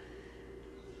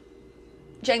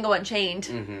Django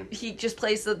Unchained, he just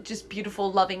plays the just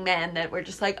beautiful, loving man that we're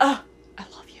just like, oh, I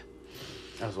love you.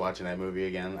 I was watching that movie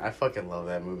again. I fucking love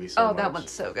that movie so much. Oh, that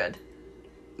one's so good.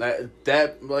 Every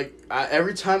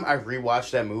time I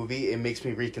rewatch that movie, it makes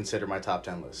me reconsider my top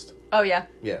 10 list. Oh, yeah?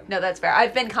 Yeah. No, that's fair.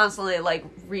 I've been constantly,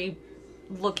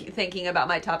 thinking about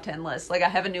my top 10 list. I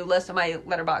have a new list on my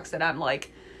letterbox that I'm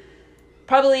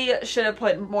probably should have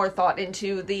put more thought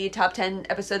into the top 10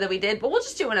 episode that we did, but we'll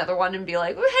just do another one and be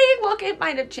like, hey, look, it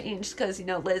might have changed because,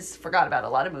 Liz forgot about a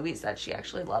lot of movies that she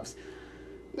actually loves.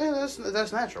 Yeah,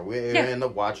 that's natural. We end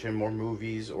up watching more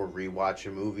movies or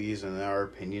rewatching movies, and our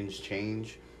opinions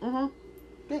change. Mm-hmm.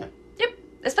 Yeah. Yep.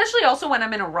 Especially also when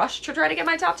I'm in a rush to try to get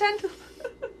my top 10.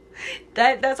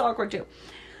 That's awkward too.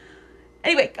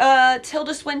 Anyway,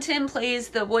 Tilda Swinton plays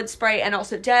the wood sprite and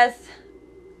also Death.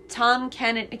 Tom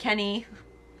Kenny,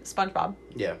 SpongeBob,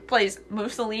 plays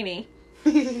Mussolini,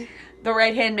 the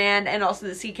right-hand man, and also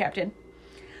the sea captain.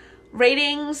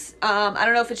 Ratings, I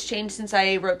don't know if it's changed since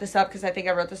I wrote this up, because I think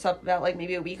I wrote this up about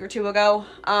maybe a week or two ago.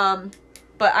 But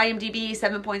IMDb,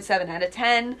 7.7 out of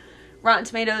 10. Rotten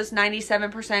Tomatoes,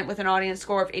 97% with an audience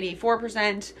score of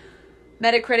 84%.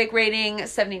 Metacritic rating,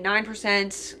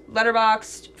 79%.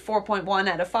 Letterboxd, 4.1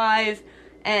 out of 5.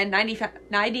 And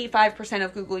 95%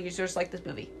 of Google users like this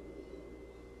movie.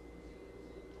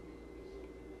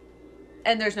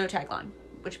 And there's no tagline,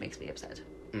 which makes me upset.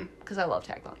 Because I love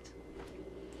taglines.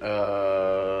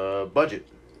 Budget.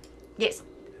 Yes.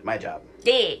 My job.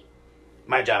 Yeah.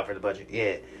 My job for the budget.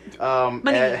 Yeah.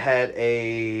 It had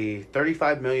a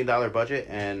 $35 million budget,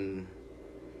 and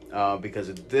because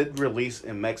it did release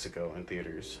in Mexico in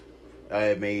theaters,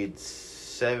 it made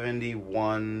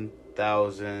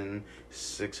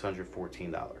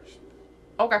 $71,614.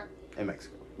 Okay. In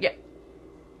Mexico. Yeah.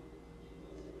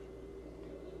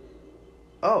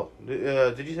 Oh,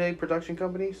 did you say production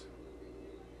companies?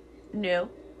 No.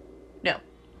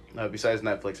 Besides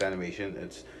Netflix Animation,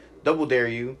 it's Double Dare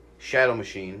You, Shadow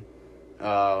Machine,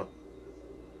 Taller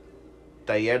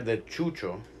de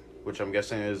Chucho, which I'm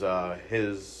guessing is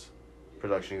his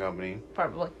production company.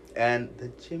 Probably. And the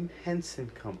Jim Henson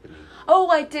Company. Oh,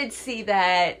 I did see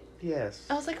that. Yes.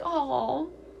 I was like, oh,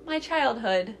 my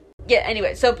childhood. Yeah,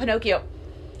 anyway, so Pinocchio.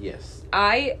 Yes.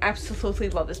 I absolutely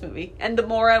love this movie. And the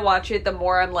more I watch it, the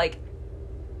more I'm,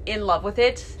 in love with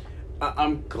it.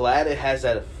 I'm glad it has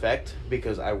that effect,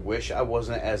 because I wish I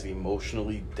wasn't as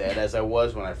emotionally dead as I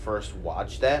was when I first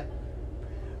watched that.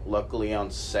 Luckily,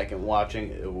 on second watching,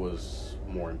 it was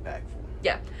more impactful.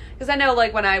 Yeah. Because I know,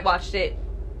 when I watched it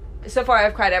So far,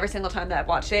 I've cried every single time that I've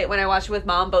watched it. When I watched it with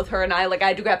Mom, both her and I, like, I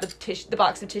had to grab the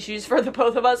box of tissues for the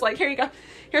both of us. Like, here you go.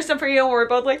 Here's some for you. And we're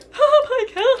both like, oh my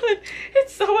God,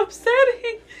 it's so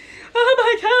upsetting. Oh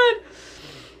my God.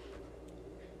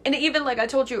 And even, like I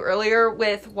told you earlier,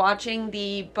 with watching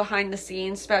the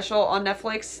behind-the-scenes special on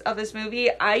Netflix of this movie,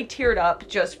 I teared up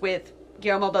just with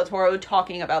Guillermo del Toro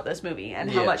talking about this movie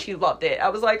and how much he loved it. I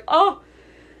was like, oh.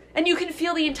 And you can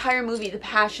feel the entire movie, the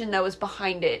passion that was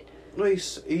behind it. Well,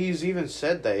 he's even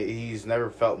said that he's never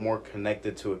felt more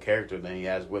connected to a character than he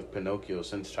has with Pinocchio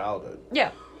since childhood.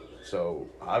 Yeah. So,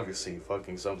 obviously,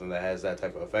 fucking something that has that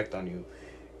type of effect on you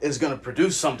is going to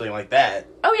produce something like that.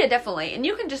 Oh, yeah, definitely. And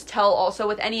you can just tell also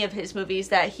with any of his movies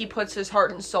that he puts his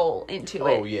heart and soul into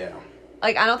it. Oh, yeah.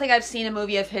 Like, I don't think I've seen a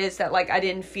movie of his that, like, I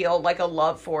didn't feel, like, a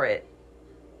love for it.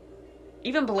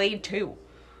 Even Blade 2.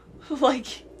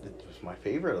 Like... It was my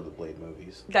favorite of the Blade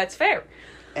movies. That's fair.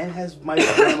 And has one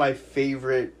of my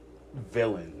favorite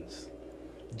villains,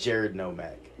 Jared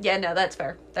Nomak. Yeah, no, that's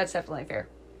fair. That's definitely fair.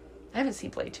 I haven't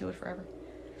seen Blade 2 in forever.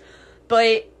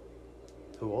 But...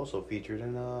 Who also featured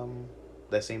in,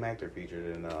 that same actor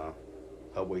featured in,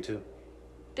 Hellboy 2.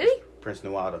 Did he? Prince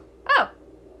Nuada. Oh.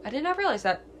 I did not realize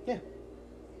that. Yeah.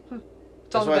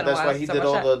 That's why he did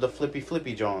all the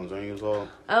flippy Johns when he was all...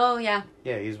 Oh, yeah.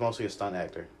 Yeah, he's mostly a stunt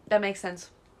actor. That makes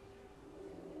sense.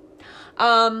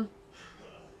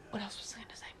 What else was I going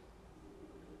to say?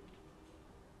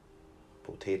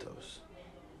 Potatoes.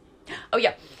 Oh,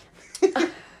 yeah.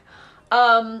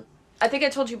 I think I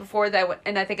told you before that,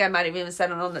 and I think I might have even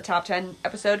said it on the top 10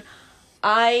 episode,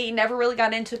 I never really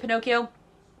got into Pinocchio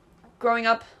growing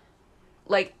up.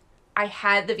 Like, I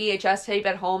had the VHS tape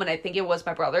at home, and I think it was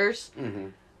my brother's. Mm-hmm.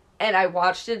 And I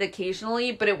watched it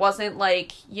occasionally, but it wasn't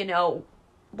like, you know,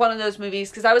 one of those movies,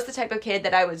 because I was the type of kid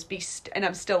that I would be, and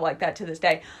I'm still like that to this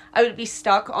day, I would be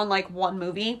stuck on, like, one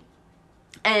movie,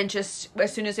 and just,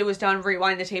 as soon as it was done,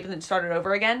 rewind the tape and then start it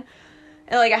over again.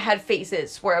 And, like, I had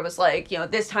phases where I was like, you know,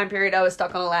 this time period I was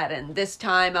stuck on Aladdin, this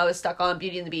time I was stuck on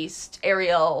Beauty and the Beast,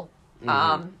 Ariel,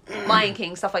 Lion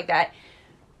King, stuff like that.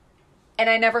 And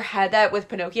I never had that with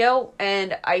Pinocchio,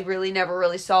 and I really never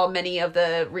really saw many of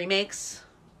the remakes.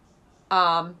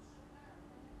 But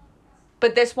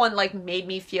this one, like, made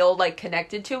me feel, like,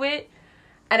 connected to it.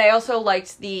 And I also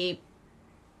liked the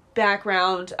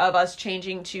background of us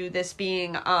changing to this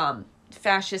being,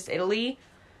 fascist Italy.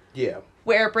 Yeah.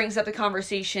 Where it brings up the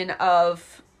conversation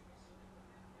of,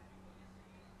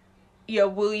 you know,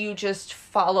 will you just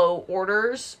follow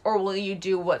orders, or will you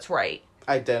do what's right?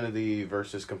 Identity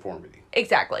versus conformity.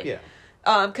 Exactly. Yeah.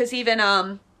 Because even,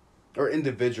 or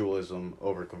individualism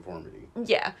over conformity.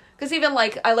 Yeah. Because even,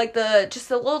 like, I like the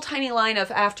little tiny line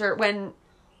of after, when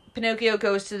Pinocchio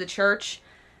goes to the church,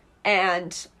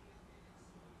 and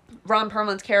Ron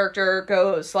Perlman's character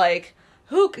goes, like,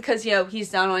 who, because, you know,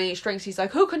 he's not on any strings, he's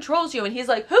like, who controls you? And he's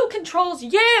like, who controls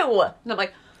you? And I'm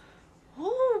like,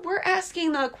 oh, we're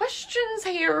asking the questions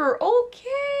here,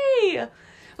 okay.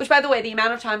 Which, by the way, the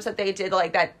amount of times that they did,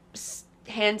 like, that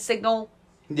hand signal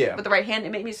with the right hand,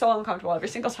 it made me so uncomfortable every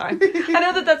single time. I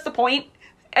know that that's the point,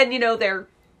 and, you know, they're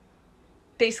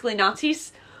basically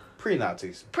Nazis.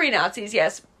 Pre-Nazis. Pre-Nazis,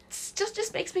 yes. It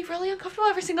just makes me really uncomfortable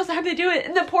every single time they do it.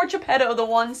 And the poor Geppetto, the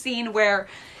one scene where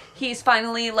he's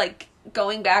finally, like,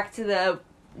 going back to the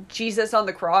Jesus on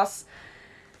the cross,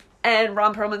 and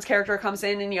Ron Perlman's character comes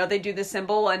in, and, you know, they do the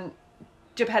symbol, and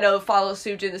Geppetto follows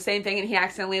suit doing the same thing, and he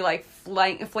accidentally, like,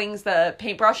 flings the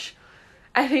paintbrush,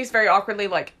 and he's very awkwardly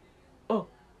like, oh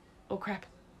crap,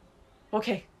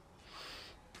 okay.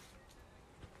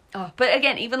 But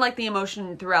again, even, like, the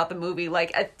emotion throughout the movie,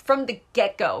 like, from the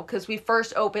get-go, because we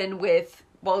first open with,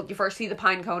 well, you first see the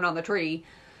pine cone on the tree,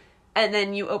 and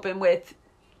then you open with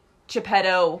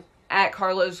Geppetto at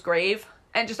Carlo's grave,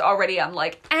 and just already I'm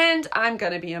like, and I'm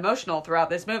gonna be emotional throughout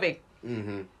this movie.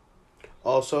 Mm-hmm.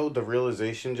 Also, the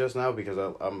realization just now, because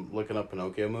I'm looking up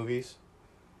Pinocchio movies,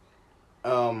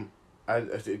 I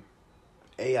think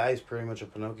AI is pretty much a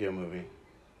Pinocchio movie.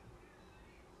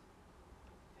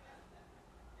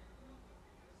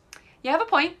 You have a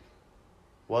point.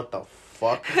 What the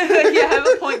fuck? You have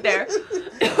a point there.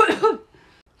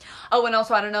 Oh, and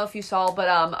also, I don't know if you saw,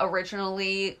 but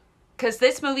originally, because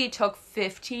this movie took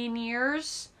 15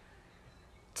 years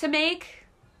to make.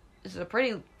 This is a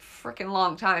pretty freaking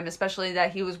long time, especially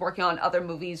that he was working on other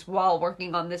movies while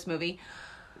working on this movie.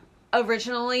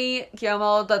 Originally,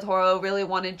 Guillermo del Toro really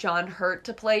wanted John Hurt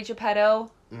to play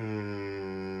Geppetto.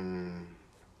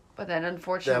 But then,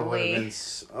 unfortunately...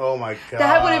 oh my god.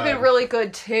 That would have been really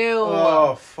good, too.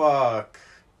 Oh, fuck.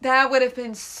 That would have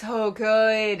been so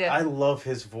good. I love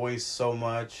his voice so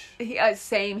much.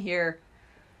 Same here.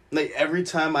 Like, every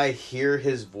time I hear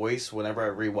his voice, whenever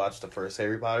I rewatch the first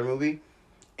Harry Potter movie,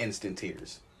 instant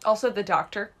tears. Also, the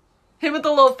Doctor. Him with the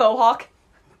little faux hawk.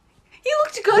 He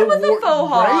looked good with the faux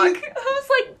hawk. Right? I was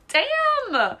like,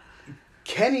 damn.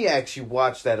 Kenny actually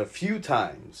watched that a few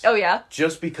times. Oh, yeah?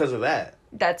 Just because of that.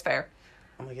 That's fair.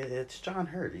 I'm like, it's John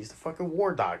Hurt. He's the fucking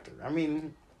war doctor. I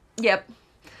mean... Yep.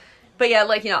 But yeah,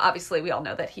 like, you know, obviously we all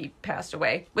know that he passed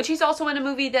away. Which he's also in a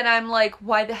movie that I'm like,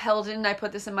 why the hell didn't I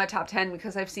put this in my top 10?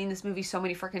 Because I've seen this movie so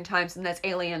many freaking times, and that's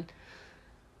Alien.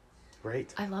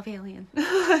 Right. I love Alien.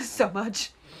 So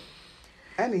much.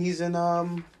 And he's in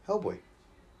Hellboy.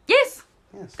 Yes.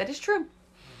 Yes. That is true.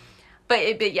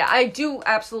 But yeah, I do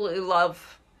absolutely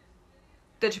love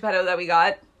the Geppetto that we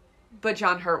got. But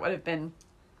John Hurt would have been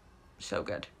so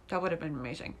good. That would have been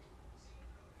amazing.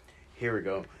 Here we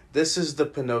go. This is the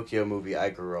Pinocchio movie I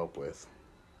grew up with.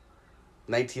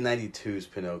 1992's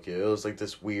Pinocchio. It was like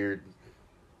this weird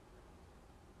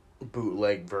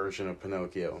bootleg version of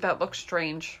Pinocchio. That looks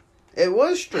strange. It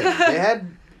was strange. They had...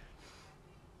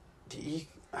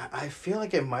 I feel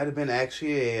like it might have been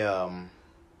actually a...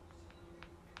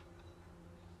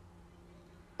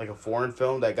 like a foreign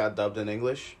film that got dubbed in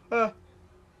English. It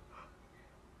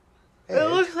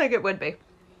looks like it would be.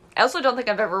 I also don't think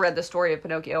I've ever read the story of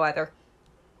Pinocchio either.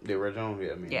 The original?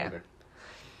 Yeah, me neither.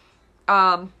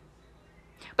 But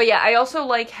yeah, I also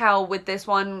like how with this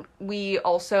one, we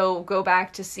also go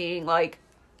back to seeing, like,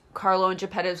 Carlo and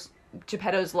Geppetto's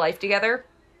life together.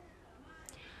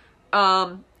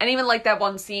 And even, like, that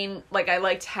one scene, like, I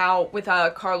liked how, with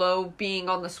Carlo being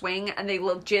on the swing, and they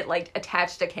legit, like,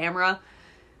 attached a camera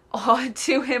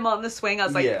to him on the swing. I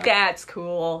was like, That's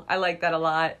cool. I like that a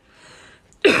lot.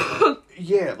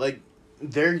 Yeah, like,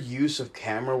 their use of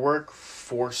camera work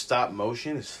for stop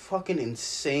motion is fucking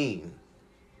insane.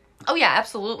 Oh, yeah,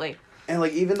 absolutely. And,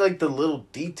 like, even, like, the little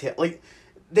detail... Like,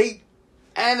 they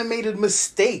animated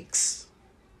mistakes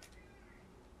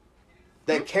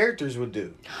that characters would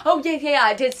do. Oh, yeah,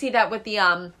 I did see that with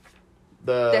the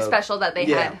special that they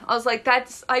had. I was like,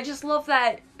 I just love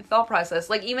that thought process.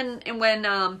 Like, even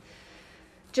when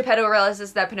Geppetto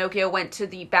realizes that Pinocchio went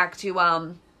back to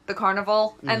the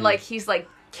carnival, and, like, he's, like,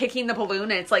 kicking the balloon,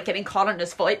 and it's, like, getting caught on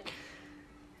his foot.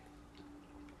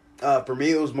 For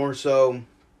me, it was more so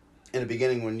in the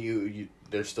beginning when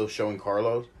they're still showing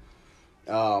Carlos.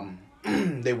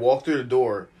 They walk through the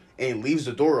door, and he leaves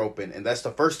the door open, and that's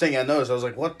the first thing I noticed. I was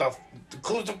like, what the...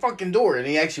 Close the fucking door! And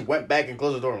he actually went back and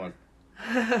closed the door. I'm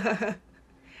like...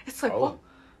 It's like,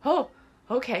 oh,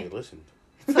 okay. Hey, listen.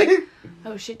 It's like,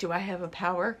 oh shit, do I have a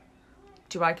power?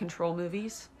 Do I control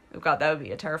movies? Oh god, that would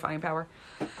be a terrifying power.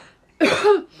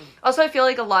 Also, I feel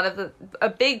like a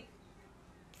big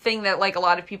thing that, like, a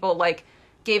lot of people, like,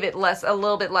 gave it a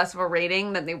little bit less of a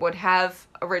rating than they would have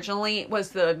originally was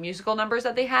the musical numbers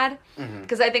that they had.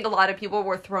 Because I think a lot of people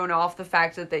were thrown off the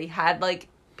fact that they had, like,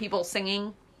 people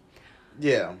singing.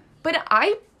 Yeah. But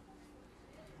I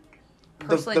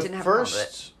personally didn't have a problem with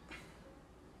it.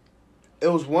 It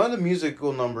was one of the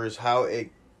musical numbers, how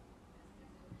it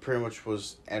pretty much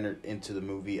was entered into the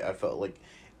movie, I felt like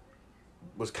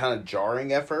was kind of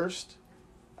jarring at first,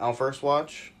 on first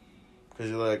watch. Because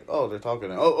you're like, oh, they're talking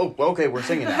now. Oh, okay, we're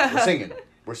singing now.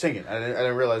 We're singing. I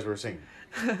didn't realize we were singing.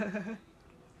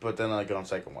 But then, like, on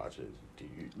second watch,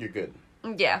 you're good.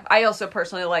 Yeah, I also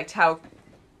personally liked how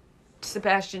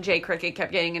Sebastian J. Cricket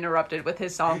kept getting interrupted with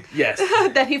his song. Yes.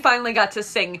 That he finally got to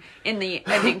sing in the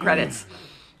ending credits.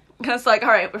 I was like,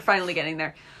 alright, we're finally getting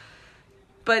there.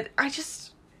 But I just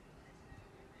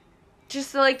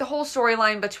like the whole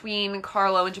storyline between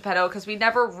Carlo and Geppetto, because we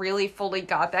never really fully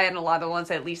got that in a lot of the ones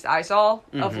that at least I saw,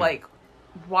 of like,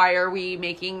 why are we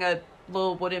making a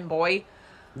little wooden boy?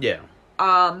 Yeah.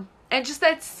 And just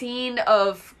that scene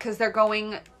of, because they're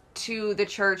going to the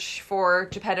church for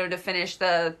Geppetto to finish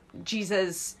the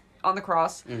Jesus on the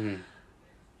cross.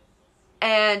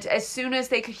 And as soon as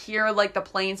they could hear, like, the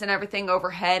planes and everything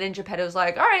overhead, and Geppetto's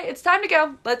like, all right, it's time to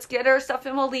go. Let's get our stuff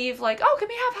and we'll leave. Like, oh, can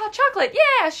we have hot chocolate?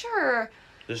 Yeah, sure.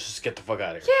 Let's just get the fuck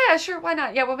out of here. Yeah, sure, why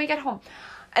not? Yeah, when we get home.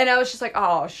 And I was just like,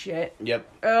 oh, shit. Yep.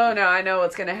 Oh, no, I know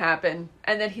what's going to happen.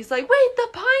 And then he's like, wait, the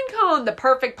pine cone. The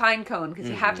perfect pine cone. Because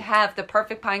you have to have the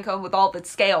perfect pine cone with all the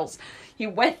scales. He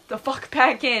went the fuck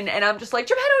back in. And I'm just like,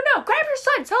 Geppetto, no, grab your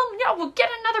son. Tell him, no, we'll get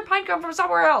another pine cone from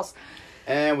somewhere else.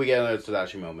 And we get another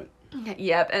Tadashi moment.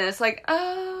 Yep, and it's like,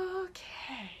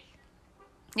 okay.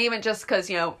 Even just because,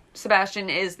 you know, Sebastian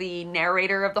is the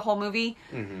narrator of the whole movie.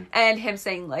 And him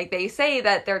saying, like, they say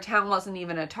that their town wasn't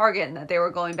even a target and that they were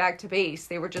going back to base.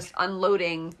 They were just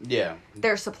unloading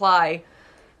their supply.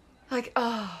 Like,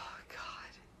 oh,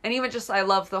 God. And even just, I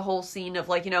love the whole scene of,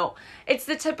 like, you know, it's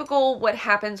the typical what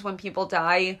happens when people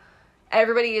die.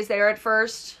 everybody is there at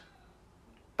first,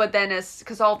 but then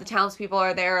because all the townspeople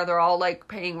are there, they're all, like,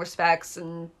 paying respects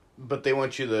and... But they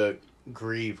want you to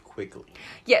grieve quickly.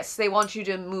 Yes, they want you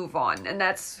to move on, and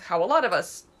that's how a lot of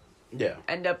us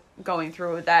end up going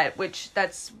through with that, which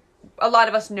that's... A lot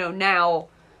of us know now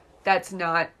that's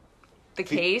not the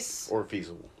case. Or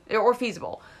feasible. Or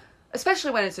feasible.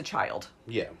 Especially when it's a child.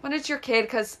 Yeah. When it's your kid,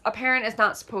 because a parent is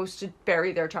not supposed to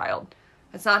bury their child.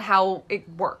 That's not how it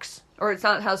works. Or it's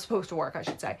not how it's supposed to work, I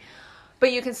should say.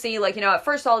 But you can see, like, you know, at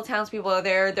first all the townspeople are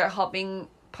there. They're helping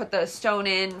put the stone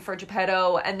in for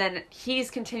Geppetto. And then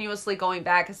he's continuously going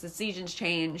back as the seasons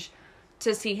change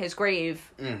to see his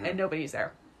grave. Mm-hmm. And nobody's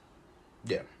there.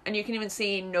 Yeah. And you can even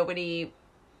see nobody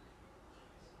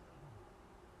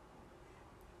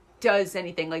does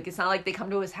anything. Like, it's not like they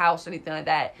come to his house or anything like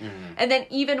that. Mm-hmm. And then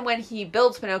even when he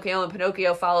builds Pinocchio and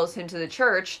Pinocchio follows him to the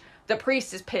church, the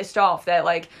priest is pissed off that,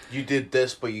 like... You did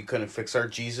this, but you couldn't fix our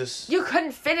Jesus? You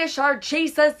couldn't finish our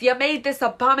Jesus! You made this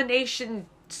abomination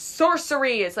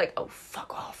sorcery! It's like, oh,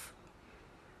 fuck off.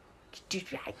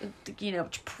 You know,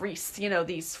 priests, you know,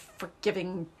 these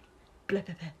forgiving... Blah,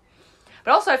 blah, blah.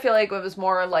 But also I feel like it was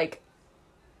more like...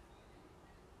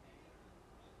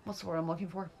 What's the word I'm looking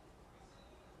for?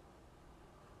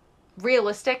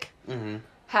 Realistic. Mm-hmm.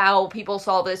 How people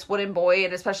saw this wooden boy,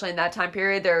 and especially in that time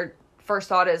period, their first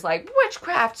thought is like,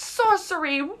 witchcraft,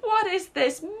 sorcery, what is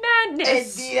this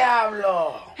madness? El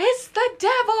diablo! It's the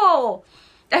devil!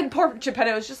 And poor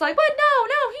Geppetto is just like, but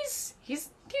no, he's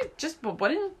just a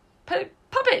wooden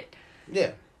puppet.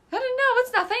 Yeah. I don't know,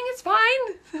 it's nothing, it's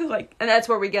fine. Like, and that's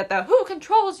where we get the, who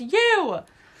controls you?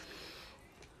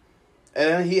 And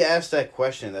then he asked that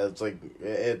question. That's like,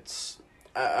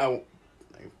 I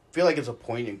feel like it's a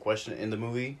poignant question in the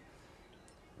movie.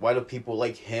 Why do people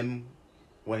like him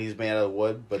when he's made out of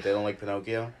wood, but they don't like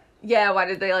Pinocchio? Yeah, why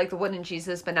did they like the wooden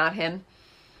Jesus, but not him?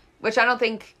 Which I don't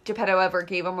think Geppetto ever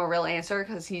gave him a real answer,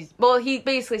 because he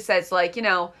basically says, like, you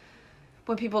know,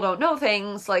 when people don't know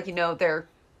things, like, you know, they're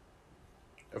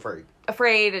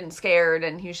afraid and scared,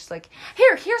 and he's just like,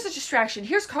 here's a distraction.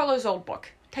 Here's Carlo's old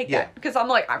book. Take that. Because I'm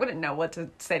like, I wouldn't know what to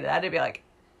say to that. I'd be like...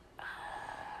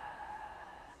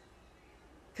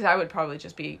 Because I would probably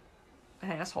just be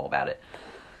an asshole about it.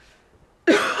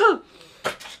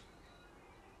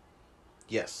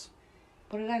 Yes.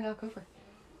 What did I knock over?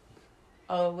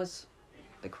 Oh, it was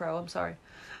the crow. I'm sorry.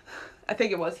 I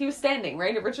think it was. He was standing,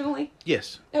 right, originally?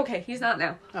 Yes. Okay, he's not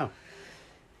now. Oh.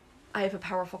 I have a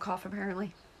powerful cough,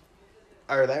 apparently.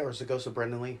 Either that or it's the ghost of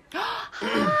Brendan Lee.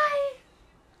 Hi!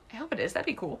 I hope it is. That'd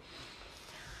be cool.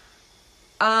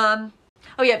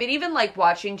 Oh yeah, but even, like,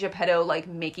 watching Geppetto, like,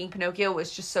 making Pinocchio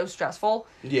was just so stressful.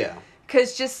 Yeah.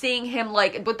 Because just seeing him,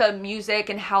 like, with the music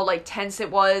and how, like, tense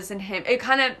it was, and him, it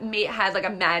kind of had, like, a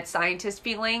mad scientist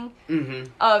feeling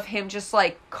of him just,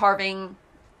 like, carving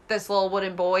this little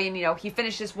wooden boy, and, you know, he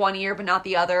finishes one ear but not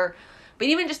the other. But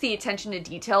even just the attention to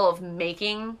detail of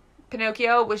making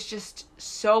Pinocchio was just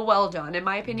so well done, in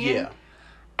my opinion. Yeah.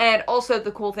 And also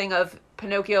the cool thing of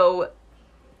Pinocchio,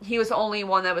 he was the only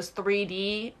one that was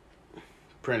 3D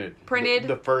printed.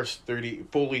 The first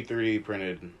fully 3D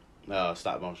printed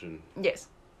stop motion. Yes.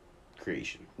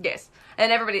 Creation. Yes.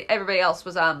 And everybody else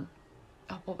was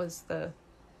what was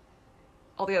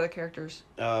all the other characters?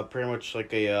 Pretty much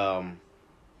like an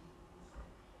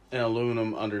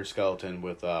aluminum underskeleton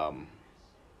with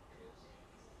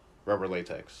rubber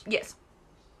latex. Yes.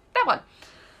 That one.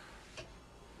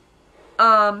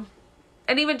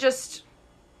 And even just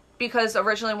because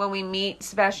originally when we meet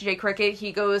Sebastian J. Cricket,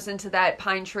 he goes into that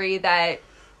pine tree that,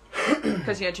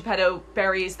 because, you know, Geppetto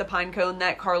buries the pine cone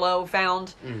that Carlo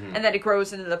found, and then it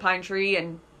grows into the pine tree,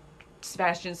 and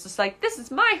Sebastian's just like, this is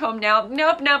my home now.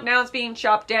 Nope, now it's being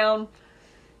chopped down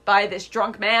by this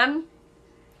drunk man.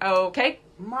 Okay.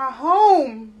 My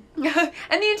home! And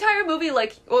the entire movie,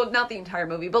 like, well, not the entire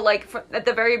movie, but, like, at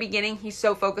the very beginning, he's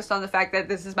so focused on the fact that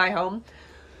this is my home.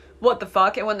 What the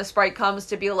fuck? And when the sprite comes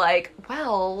to be like,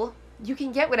 well, you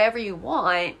can get whatever you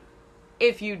want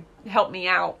if you help me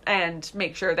out and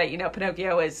make sure that, you know,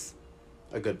 Pinocchio is...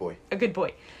 a good boy. A good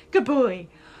boy. Good boy.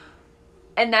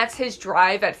 And that's his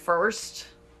drive at first.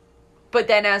 But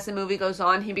then as the movie goes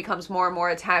on, he becomes more and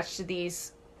more attached to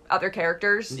these other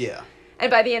characters. Yeah. And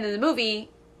by the end of the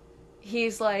movie,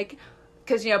 he's like...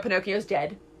 Because, you know, Pinocchio's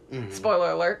dead.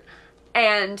 Spoiler alert.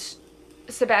 And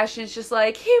Sebastian's just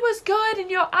like, he was good, and,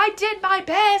 you know, I did my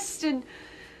best, and...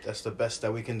 That's the best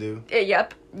that we can do.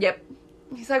 Yep.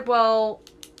 He's like, well,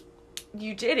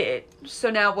 you did it, so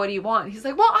now what do you want? He's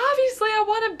like, well, obviously I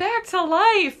want him back to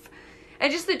life.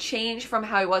 And just the change from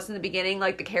how he was in the beginning,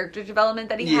 like, the character development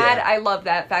that he had, I love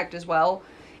that fact as well.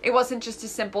 It wasn't just a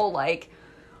simple, like,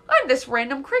 I'm this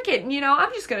random cricket, and,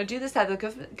 I'm just gonna do this out of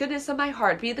the goodness of my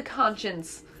heart, be the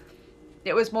conscience.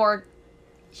 It was more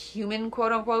human,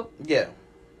 quote unquote. Yeah.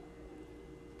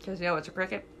 Because, it's a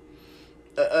cricket.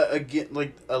 Again,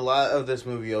 like, a lot of this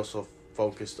movie also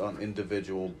focused on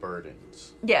individual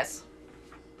burdens. Yes.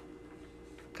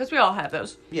 Because we all have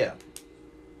those. Yeah.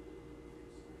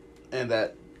 And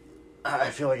that, I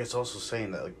feel like it's also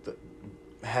saying that, like,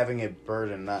 having a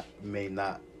burden may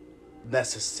not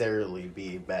necessarily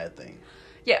be a bad thing.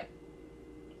 Yeah.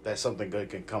 That something good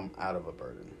can come out of a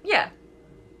burden. Yeah.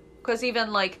 Because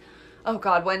even, like, oh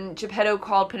God, when Geppetto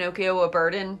called Pinocchio a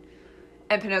burden,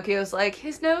 and Pinocchio's like,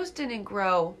 his nose didn't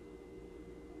grow.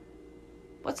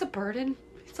 What's a burden?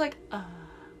 It's like,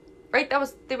 right?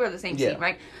 They were the same scene,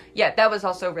 right? Yeah, that was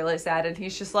also really sad, and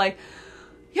he's just like,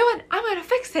 you know what? I'm gonna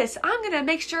fix this. I'm gonna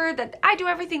make sure that I do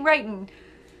everything right, and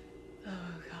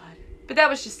oh God. But that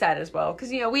was just sad as well, because,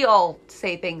 we all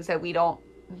say things that we don't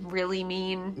really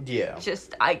mean. Yeah.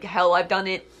 Just, I've done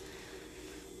it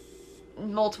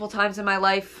multiple times in my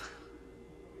life.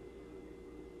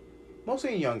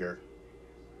 Mostly younger.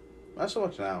 Not so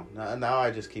much now. Now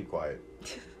I just keep quiet.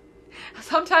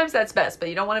 Sometimes that's best, but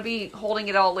you don't want to be holding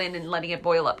it all in and letting it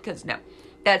boil up, because no,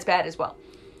 that's bad as well.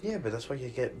 Yeah, but that's why you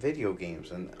get video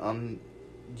games and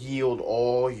yield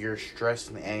all your stress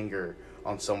and anger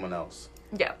on someone else.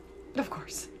 Yeah, of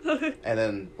course. And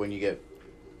then when you get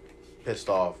pissed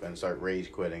off and start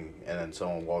rage quitting, and then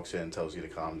someone walks in and tells you to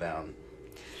calm down.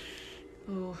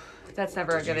 Ooh, that's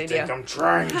never a good idea. What do you think I'm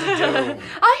trying to do?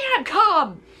 I am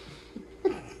calm!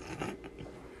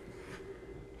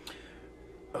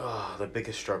 The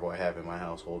biggest struggle I have in my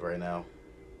household right now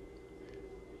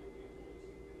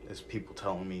is people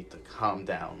telling me to calm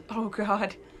down. Oh,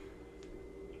 God.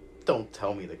 Don't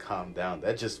tell me to calm down.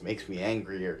 That just makes me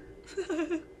angrier.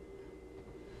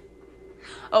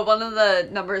 Oh, one of the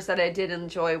numbers that I did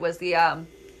enjoy was the, I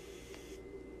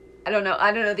don't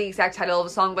know the exact title of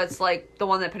the song, but it's like the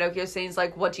one that Pinocchio sings,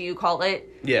 like, what do you call it?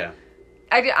 Yeah.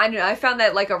 I know, I found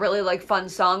that, like, a really, like, fun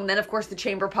song. And then, of course, the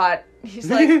chamber pot.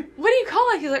 He's like, what do you call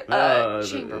it? He's like,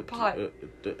 chamber pot.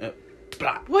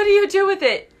 What do you do with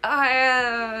it?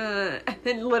 And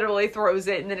then literally throws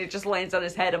it, and then it just lands on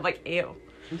his head. I'm like, ew.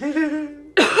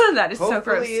 That is so gross.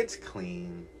 Hopefully it's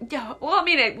clean. Yeah, well, I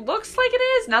mean, it looks like it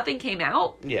is. Nothing came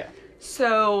out. Yeah.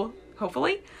 So,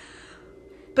 hopefully.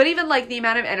 But even, like, the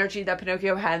amount of energy that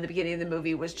Pinocchio had in the beginning of the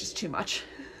movie was just too much.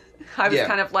 I was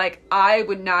kind of like, I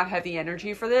would not have the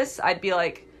energy for this. I'd be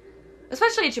like,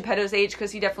 especially at Geppetto's age,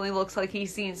 because he definitely looks like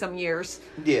he's seen some years.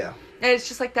 Yeah. And it's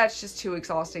just like, that's just too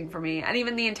exhausting for me. And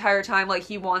even the entire time, like,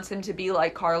 he wants him to be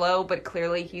like Carlo, but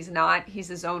clearly he's not. He's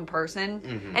his own person.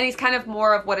 Mm-hmm. And he's kind of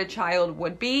more of what a child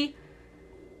would be.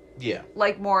 Yeah.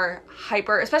 Like, more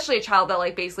hyper, especially a child that,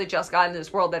 like, basically just got into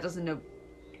this world that doesn't know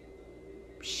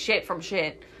shit from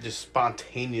shit. Just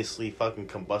spontaneously fucking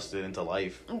combusted into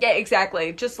life. Yeah,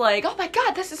 exactly. Just like, oh my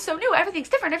God, this is so new. Everything's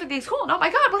different. Everything's cool. And oh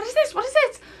my God, what is this? What is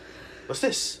this? What's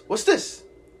this? What's this?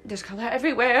 There's color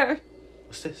everywhere.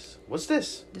 What's this? What's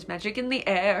this? There's magic in the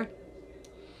air.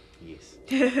 Yes.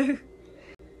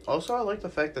 Also, I like the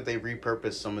fact that they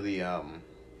repurposed some of the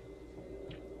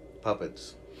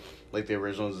puppets. Like the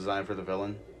original design for the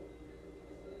villain.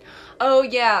 Oh,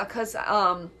 yeah, because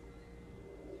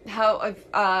how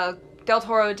Del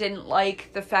Toro didn't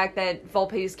like the fact that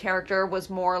Volpe's character was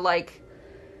more like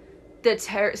the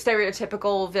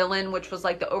stereotypical villain, which was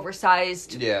like the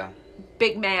oversized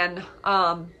big man.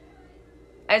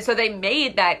 And so they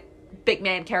made that big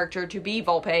man character to be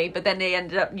Volpe, but then they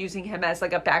ended up using him as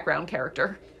like a background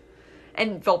character.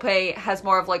 And Volpe has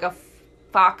more of like a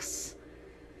fox.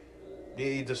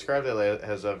 He described it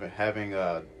as having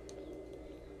what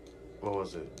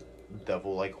was it?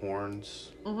 Devil-like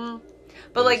horns. Mm-hmm.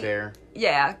 But like, hair.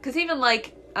 Yeah, because even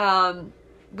like,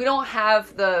 we don't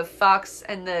have the fox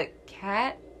and the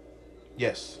cat.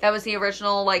 Yes. That was the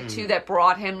original, like, two that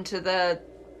brought him to the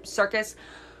circus.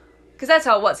 Because that's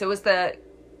how it was. It was the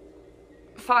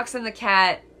fox and the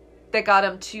cat that got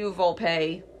him to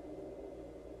Volpe.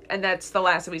 And that's the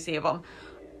last that we see of him.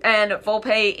 And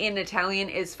Volpe in Italian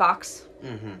is fox.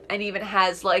 Mm-hmm. And even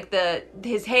has, like,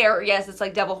 his hair, yes, it's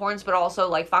like devil horns, but also,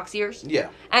 like, fox ears. Yeah.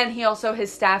 And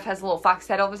his staff has a little fox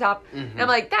head over the top. Mm-hmm. And I'm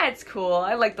like, that's cool.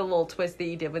 I like the little twist that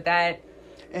you did with that.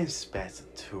 And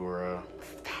Spazzatura.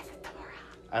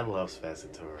 I love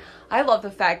Spazzatura. I love the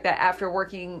fact that after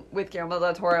working with Guillermo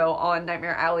del Toro on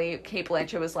Nightmare Alley, Cate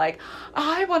Blanchett was like,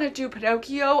 I want to do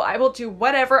Pinocchio. I will do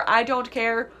whatever. I don't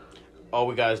care. All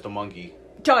we got is the monkey.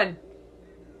 Done.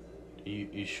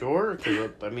 You sure? Because,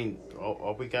 I mean,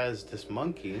 all we got is this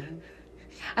monkey.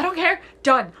 I don't care.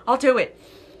 Done. I'll do it.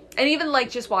 And even, like,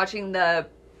 just watching the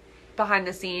behind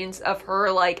the scenes of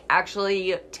her, like,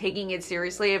 actually taking it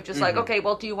seriously, of just like, okay,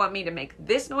 well, do you want me to make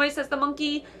this noise as the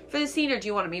monkey for the scene, or do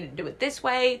you want me to do it this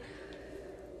way?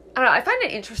 I don't know, I find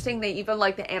it interesting that even,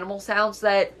 like, the animal sounds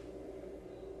that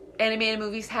animated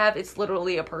movies have, it's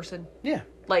literally a person. Yeah.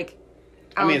 Like,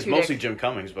 Alan Tudyk. Mostly Jim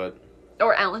Cummings, but...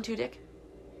 Or Alan Tudyk.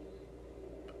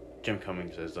 Jim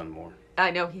Cummings has done more. I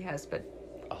know he has, but...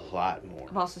 A lot more.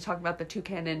 I'm also talking about the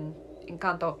toucan in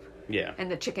Encanto. Yeah.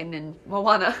 And the chicken in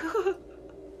Moana.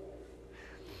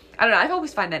 I don't know, I've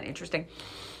always find that interesting.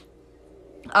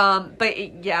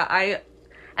 But, yeah,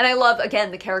 I love,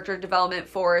 again, the character development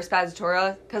for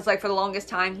Spazzatura, because, like, for the longest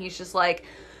time, he's just like,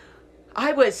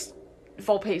 I was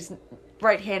Volpe's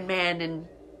right-hand man, and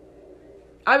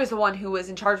I was the one who was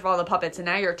in charge of all the puppets, and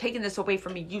now you're taking this away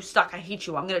from me. You suck. I hate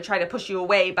you. I'm going to try to push you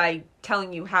away by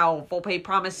telling you how Volpe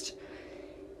promised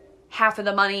half of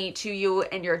the money to you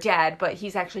and your dad, but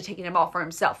he's actually taking them all for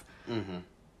himself. Mm-hmm.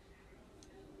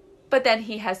 But then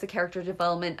he has the character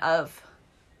development of,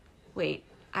 wait,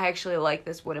 I actually like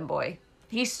this wooden boy.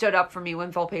 He stood up for me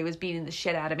when Volpe was beating the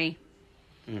shit out of me.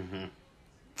 Mm-hmm.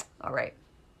 All right.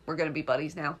 We're going to be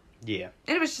buddies now. Yeah.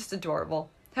 And it was just adorable.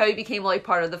 How he became, like,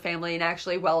 part of the family and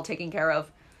actually well taken care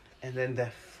of. And then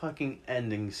that fucking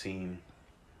ending scene.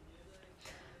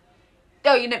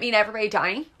 Oh, you mean everybody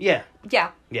dying? Yeah.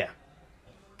 Yeah. Yeah.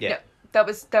 Yeah. That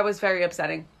was very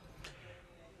upsetting.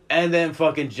 And then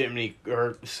fucking Jiminy,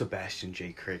 or Sebastian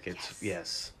J. Crickett's,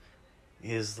 yes.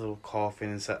 His little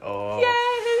coffin and stuff. Oh.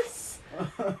 Yes!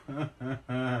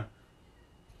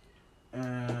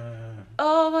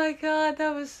 Oh my god,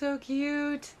 that was so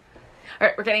cute.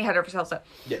 Alright, we're getting ahead of ourselves though.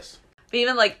 Yes. But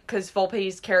even, like, because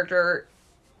Volpe's character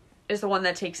is the one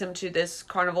that takes him to this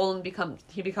carnival and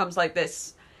he becomes like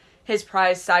this, his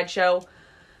prize sideshow.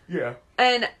 Yeah.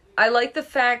 And I like the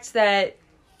fact that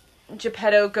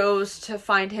Geppetto goes to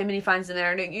find him and he finds him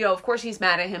there. And, you know, of course he's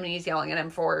mad at him and he's yelling at him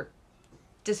for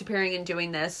disappearing and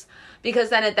doing this. Because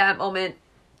then at that moment,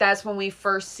 that's when we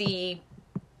first see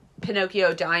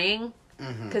Pinocchio dying.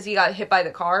 Because he got hit by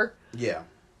the car. Yeah.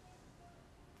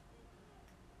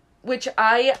 Which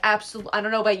I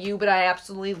don't know about you, but I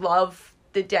absolutely love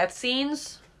the death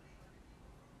scenes.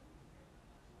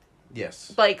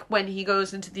 Yes. Like, when he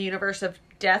goes into the universe of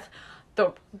death,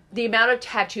 the amount of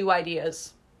tattoo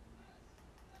ideas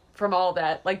from all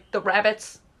that. Like, the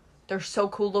rabbits, they're so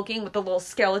cool looking with the little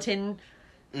skeleton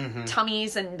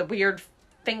tummies and the weird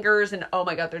fingers, and oh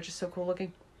my god, they're just so cool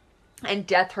looking. And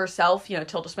Death herself, you know,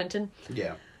 Tilda Swinton.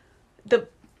 Yeah.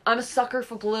 I'm a sucker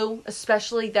for blue,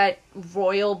 especially that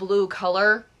royal blue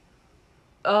color.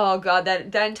 Oh god,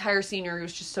 that entire scenery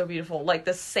was just so beautiful. Like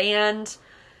the sand,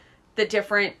 the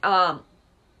different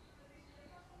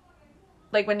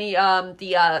like when what are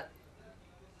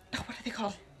they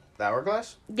called? The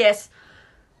hourglass? Yes.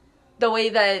 The way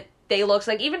that they looks,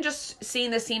 like even just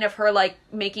seeing the scene of her like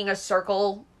making a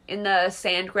circle in the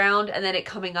sand ground and then it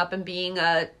coming up and being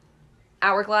a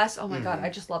hourglass. Oh my god,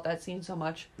 I just love that scene so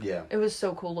much. Yeah. It was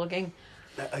so cool looking.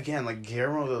 Again, like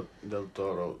Guillermo del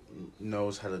Toro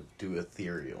knows how to do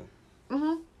ethereal.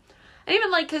 And even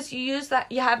like, because you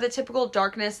have the typical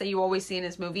darkness that you always see in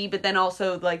his movie, but then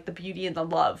also like the beauty and the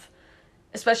love.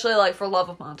 Especially like for Love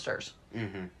of Monsters.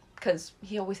 Because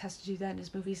he always has to do that in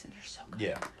his movies and they're so good.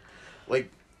 Yeah.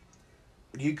 Like,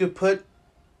 you could put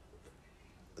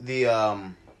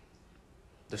the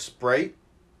Sprite,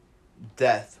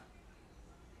 Death,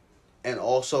 and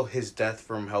also his death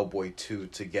from Hellboy 2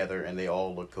 together, and they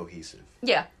all look cohesive.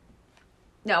 Yeah.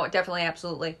 No, definitely,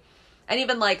 absolutely. And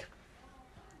even, like,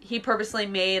 he purposely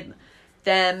made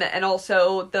them, and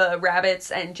also the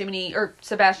rabbits and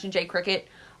Sebastian J. Cricket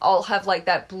all have, like,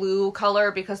 that blue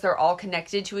color because they're all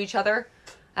connected to each other.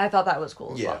 I thought that was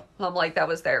cool as well. I'm like, that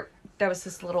was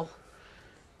this little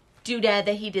doodad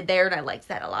that he did there, and I liked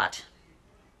that a lot.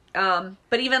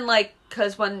 But even, like,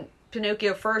 because when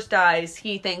Pinocchio first dies,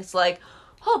 he thinks like,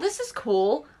 oh, this is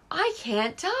cool. I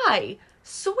can't die.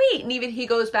 Sweet. And even he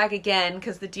goes back again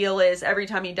because the deal is every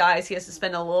time he dies, he has to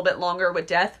spend a little bit longer with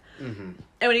Death. And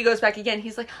when he goes back again,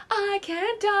 he's like, I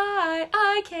can't die.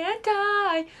 I can't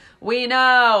die. We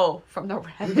know from the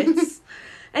rabbits.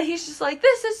 And he's just like,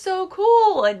 this is so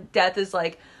cool. And Death is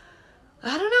like,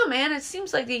 I don't know, man. It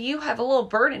seems like that you have a little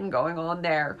burden going on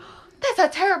there. That's a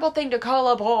terrible thing to call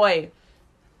a boy.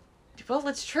 Well,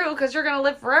 it's true, because you're going to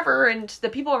live forever, and the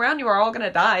people around you are all going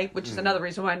to die, which is another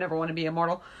reason why I never want to be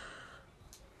immortal.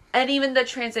 And even the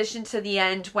transition to the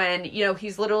end when, you know,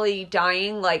 he's literally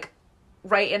dying, like,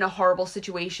 right in a horrible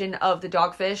situation of the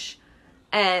dogfish,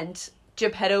 and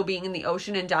Geppetto being in the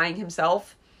ocean and dying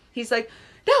himself. He's like,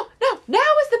 no, now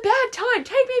is the bad time.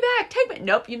 Take me back.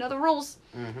 Nope, you know the rules.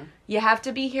 You have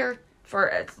to be here for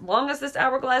as long as this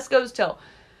hourglass goes till.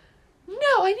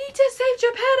 No, I need to save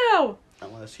Geppetto!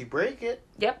 Unless you break it.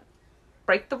 Yep.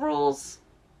 Break the rules.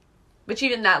 Which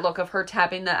even that look of her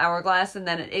tapping the hourglass and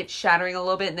then it shattering a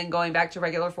little bit and then going back to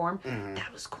regular form,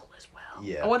 that was cool as well.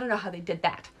 Yeah. I want to know how they did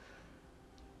that.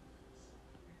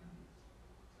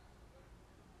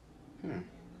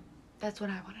 That's what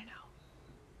I want to know.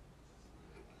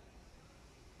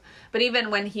 But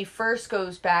even when he first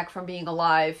goes back from being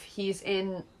alive, he's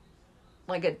in,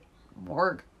 like, a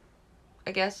morgue,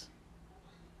 I guess.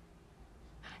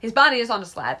 His body is on a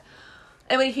slab.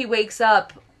 And when he wakes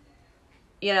up,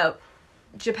 you know,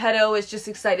 Geppetto is just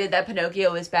excited that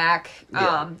Pinocchio is back.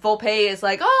 Yeah. Volpe is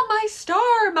like, oh, my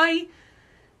star, my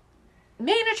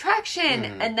main attraction.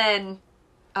 And then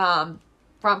Ron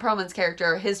Perlman's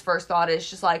character, his first thought is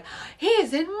just like, he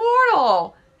is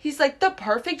immortal. He's like the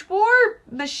perfect war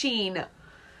machine.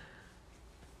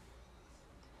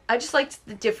 I just liked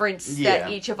the difference that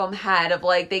each of them had of,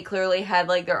 like, they clearly had,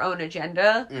 like, their own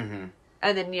agenda.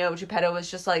 And then, you know, Geppetto was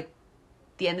just like,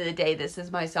 at the end of the day, this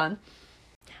is my son.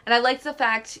 And I liked the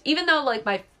fact, even though, like,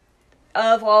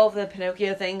 of all of the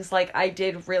Pinocchio things, like, I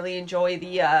did really enjoy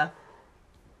the,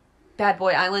 Bad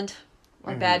Boy Island,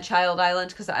 or Bad Child Island,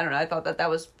 because, I don't know, I thought that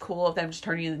was cool of them just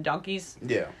turning into donkeys.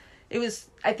 Yeah. It was,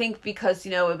 I think, because,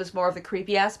 you know, it was more of the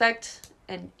creepy aspect,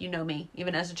 and you know me,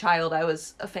 even as a child, I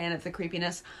was a fan of the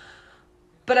creepiness.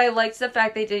 But I liked the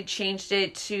fact they changed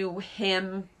it to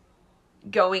him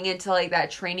going into, like,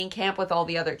 that training camp with all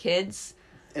the other kids.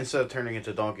 Instead of turning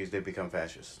into donkeys, they become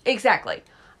fascists. Exactly.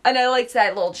 And I liked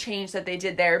that little change that they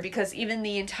did there, because even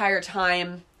the entire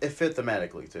time... It fit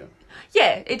thematically, too.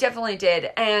 Yeah, it definitely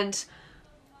did. And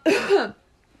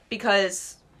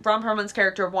because Ron Perlman's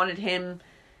character wanted him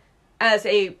as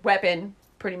a weapon,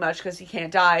 pretty much, because he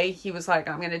can't die, he was like,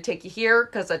 I'm going to take you here,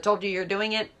 because I told you you're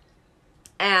doing it.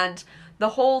 And the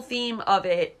whole theme of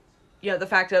it, you know, the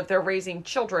fact that they're raising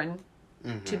children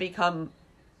to become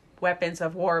weapons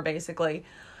of war, basically.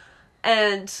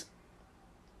 And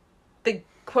the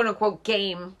quote-unquote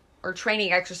game or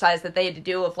training exercise that they had to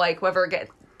do of, like, whoever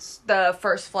gets the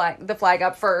flag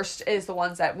up first is the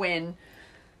ones that win.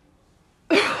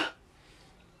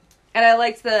 And I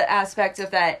liked the aspect of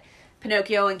that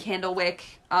Pinocchio and Candlewick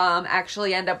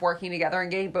actually end up working together and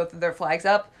getting both of their flags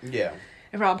up. Yeah.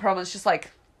 And Ron Perlman's just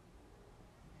like,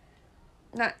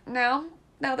 no,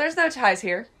 there's no ties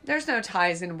here. There's no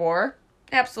ties in war.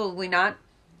 Absolutely not.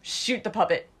 Shoot the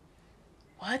puppet.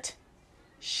 What?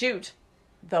 Shoot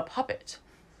the puppet.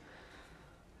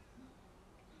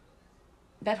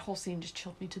 That whole scene just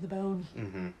chilled me to the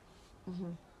bone.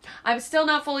 I'm still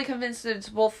not fully convinced that it's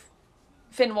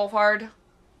Finn Wolfhard.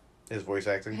 His voice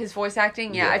acting? His voice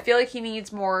acting, yeah. I feel like he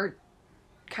needs more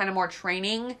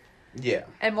training. Yeah.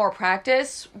 And more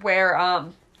practice, where,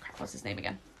 what's his name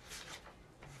again?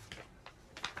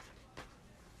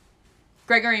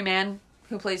 Gregory Mann,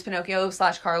 who plays Pinocchio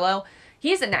 / Carlo,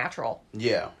 he's a natural.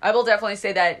 Yeah. I will definitely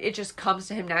say that it just comes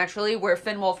to him naturally, where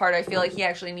Finn Wolfhard, I feel like he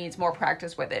actually needs more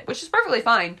practice with it, which is perfectly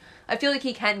fine. I feel like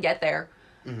he can get there.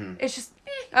 It's just,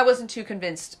 I wasn't too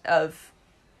convinced of...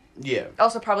 Yeah.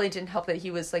 Also probably didn't help that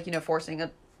he was, like, you know, forcing a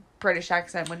British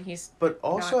accent when he's But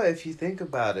also, not. if you think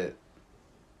about it,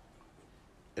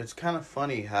 it's kind of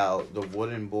funny how the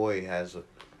wooden boy has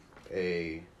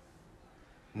a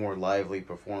more lively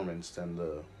performance than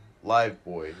the live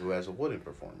boy who has a wooden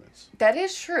performance. That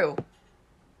is true.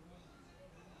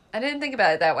 I didn't think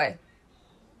about it that way.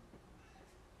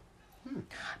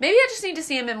 Maybe I just need to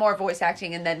see him in more voice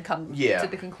acting and then come to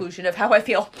the conclusion of how I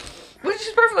feel. Which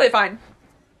is perfectly fine.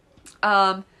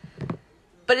 But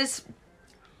it's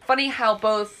funny how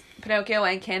both Pinocchio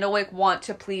and Candlewick want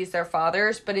to please their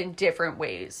fathers, but in different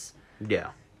ways. Yeah.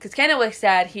 Because Candlewick's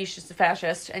dad, he's just a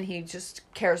fascist, and he just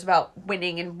cares about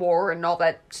winning and war and all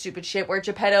that stupid shit, where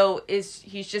Geppetto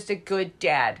he's just a good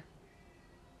dad.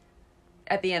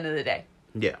 At the end of the day.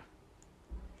 Yeah.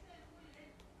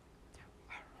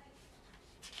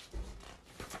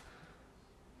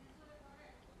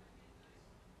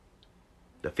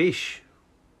 The fish.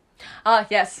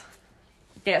 Yes.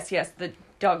 Yes, the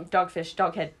dogfish,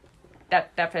 doghead.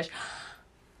 That fish.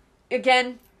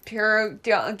 Again, pure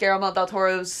Guillermo del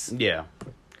Toro's... Yeah.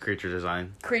 Creature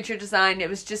design. It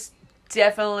was just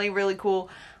definitely really cool.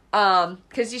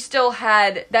 Because you still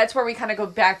had... That's where we kind of go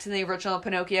back to the original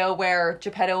Pinocchio, where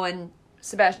Geppetto and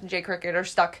Sebastian J. Cricket are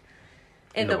stuck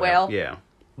in the whale. Yeah.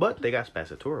 But they got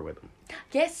Spazzatura with them.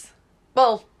 Yes.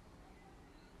 Well...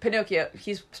 Pinocchio.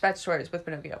 He's Spazzatura with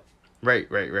Pinocchio. Right.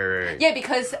 Yeah,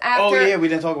 because after... Oh, yeah, we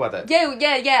didn't talk about that.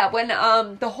 Yeah. When,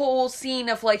 the whole scene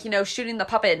of, like, you know, shooting the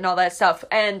puppet and all that stuff,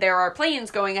 and there are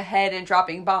planes going ahead and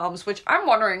dropping bombs, which I'm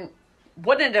wondering,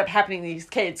 what ended up happening to these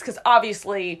kids, because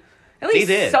obviously at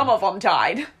least some of them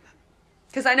died.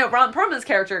 Because I know Ron Perlman's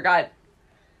character got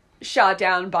shot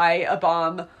down by a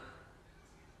bomb.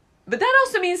 But that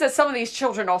also means that some of these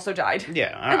children also died.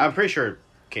 Yeah, I'm pretty sure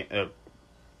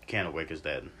Candlewick is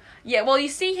dead. Yeah, well, you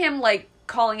see him, like,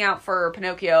 calling out for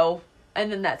Pinocchio,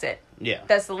 and then that's it. Yeah.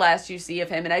 That's the last you see of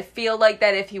him. And I feel like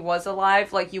that if he was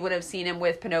alive, like, you would have seen him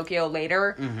with Pinocchio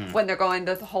later, when they're going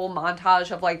the whole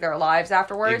montage of, like, their lives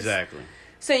afterwards. Exactly.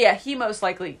 So, yeah, he most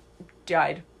likely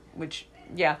died, which,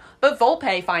 yeah. But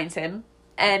Volpe finds him,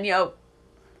 and, you know,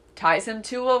 ties him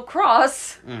to a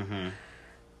cross. Mm-hmm.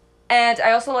 And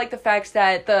I also like the fact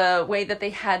that the way that they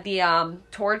had the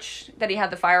torch that he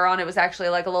had the fire on, it was actually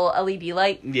like a little LED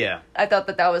light. Yeah. I thought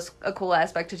that was a cool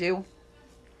aspect to do.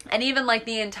 And even like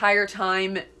the entire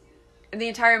time, the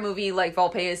entire movie, like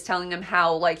Volpe is telling him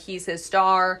how like he's his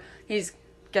star, he's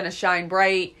gonna shine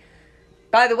bright.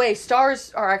 By the way,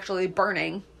 stars are actually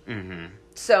burning. Mm-hmm.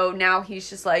 So now he's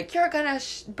just like, you're gonna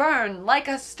burn like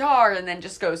a star, and then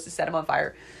just goes to set him on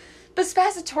fire. But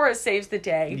Spazzatura saves the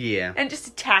day. Yeah. And just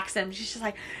attacks him. She's just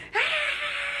like,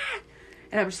 ah!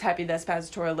 And I'm just happy that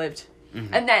Spazzatura lived.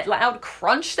 Mm-hmm. And that loud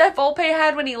crunch that Volpe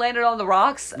had when he landed on the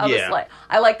rocks.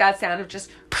 I like that sound of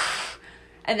just,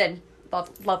 and then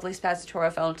lovely Spazzatura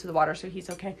fell into the water, so he's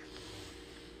okay.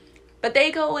 But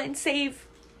they go and save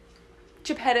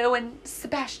Geppetto and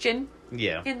Sebastian.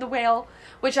 Yeah. In the whale.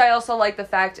 Which I also like the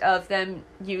fact of them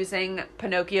using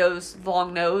Pinocchio's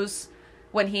long nose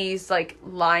when he's, like,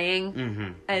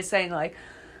 lying and saying, like,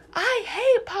 I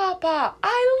hate Papa,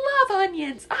 I love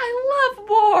onions, I love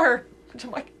war. Which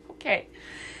I'm like, okay.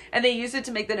 And they use it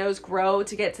to make the nose grow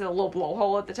to get to the little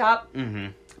blowhole at the top.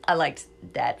 Mm-hmm. I liked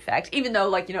that fact. Even though,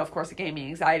 like, you know, of course it gave me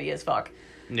anxiety as fuck.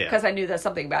 Yeah. Because I knew that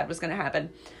something bad was going to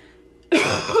happen.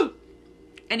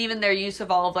 And even their use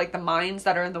of all of, like, the mines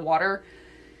that are in the water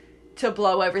to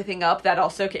blow everything up, that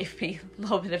also gave me a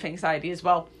little bit of anxiety as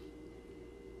well.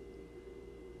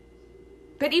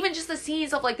 But even just the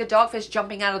scenes of, like, the dogfish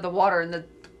jumping out of the water and the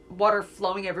water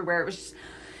flowing everywhere. It was just...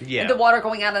 Yeah. The water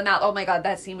going out and out. Oh, my God.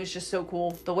 That scene was just so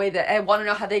cool. The way that... I want to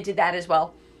know how they did that as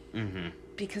well. Mm-hmm.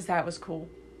 Because that was cool.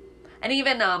 And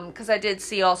even, because I did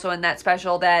see also in that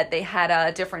special that they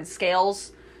had different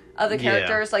scales of the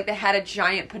characters. Yeah. Like, they had a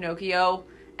giant Pinocchio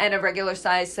and a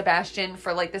regular-sized Sebastian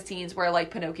for, like, the scenes where, like,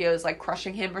 Pinocchio is, like,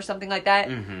 crushing him or something like that.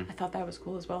 Mm-hmm. I thought that was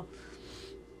cool as well.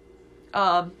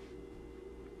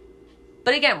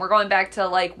 But again, we're going back to,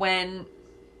 like, when,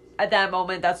 at that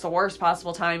moment, that's the worst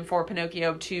possible time for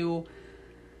Pinocchio to...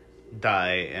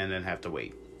 die and then have to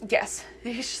wait. Yes.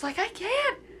 And he's just like, I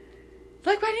can't.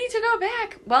 Like, I need to go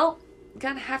back. Well,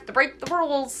 gonna have to break the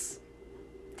rules.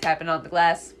 Tapping on the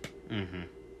glass. Mm-hmm.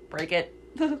 Break it.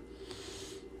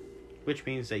 Which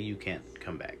means that you can't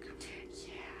come back.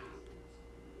 Yeah.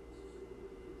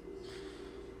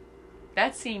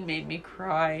 That scene made me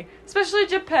cry. Especially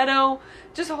Geppetto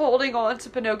just holding on to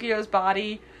Pinocchio's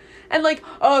body. And like,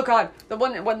 oh God, the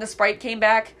one when the sprite came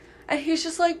back. And he's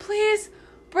just like, please,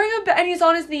 bring him back. And he's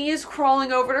on his knees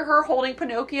crawling over to her, holding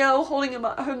Pinocchio, holding him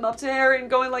up to her and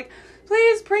going like,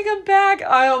 please bring him back.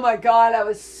 Oh my God, I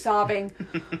was sobbing.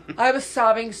 I was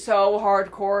sobbing so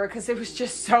hardcore because it was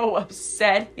just so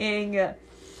upsetting.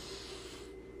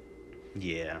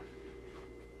 Yeah.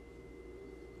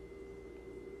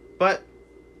 But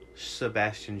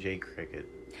Sebastian J. Cricket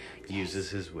uses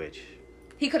his witch.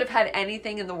 He could have had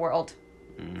anything in the world.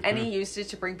 Mm-hmm. And he used it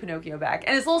to bring Pinocchio back.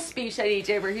 And his little speech that he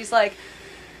did where he's like,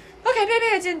 okay, maybe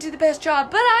I didn't do the best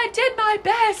job, but I did my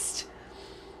best.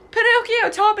 Pinocchio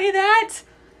taught me that.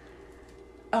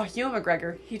 Oh, Ewan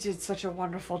McGregor, he did such a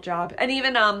wonderful job. And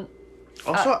even,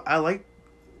 also, I like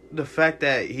the fact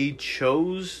that he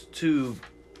chose to,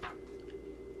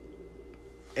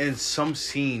 in some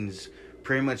scenes,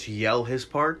 pretty much yell his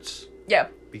parts. Yeah.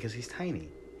 Because he's tiny.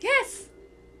 Yes.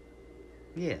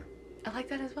 Yeah. I like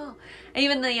that as well. And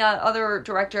even the other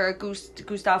director,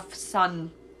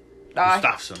 Gustafsson.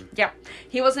 Yeah.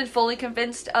 He wasn't fully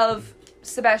convinced of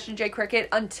Sebastian J. Cricket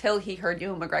until he heard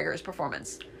Ewan McGregor's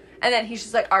performance. And then he's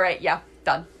just like, all right, yeah,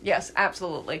 done. Yes,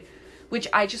 absolutely. Which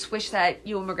I just wish that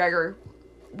Ewan McGregor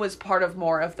was part of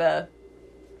more of the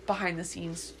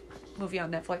behind-the-scenes movie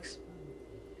on Netflix.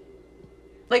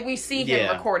 Like, we see him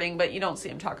recording, but you don't see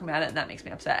him talking about it, and that makes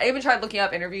me upset. I even tried looking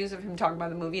up interviews of him talking about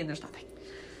the movie, and there's nothing.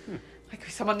 Like,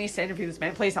 someone needs to interview this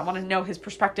man, please. I want to know his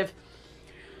perspective.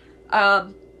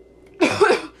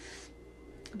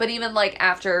 But even, like,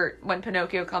 after, when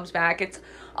Pinocchio comes back, it's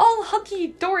all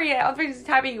hunky-dory, everybody's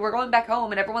happy, we're going back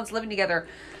home, and everyone's living together.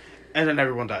 And then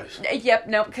everyone dies. Yep,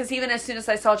 no, because even as soon as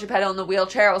I saw Geppetto in the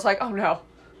wheelchair, I was like, oh no.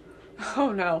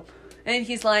 Oh no. And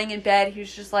he's lying in bed, he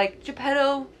was just like,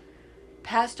 Geppetto,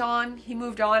 passed on. He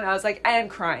moved on. I was like, and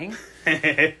crying.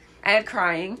 And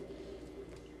crying.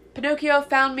 Pinocchio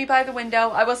found me by the window.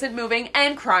 I wasn't moving.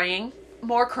 And crying.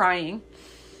 More crying.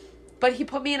 But he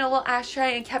put me in a little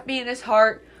ashtray and kept me in his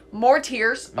heart. More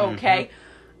tears. Okay.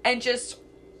 And just...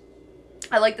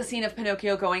 I like the scene of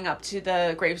Pinocchio going up to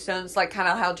the gravestones, like kind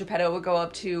of how Geppetto would go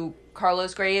up to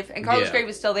Carlo's grave. And Carlo's grave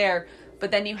is still there,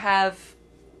 but then you have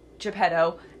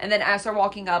Geppetto, and then as they're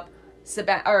walking up,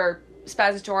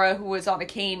 Spazzatura, who was on a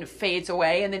cane, fades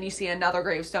away, and then you see another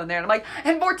gravestone there, and I'm like,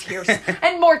 and more tears,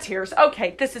 and more tears.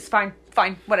 Okay, this is fine,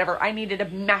 whatever. I needed a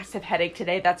massive headache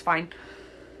today, that's fine.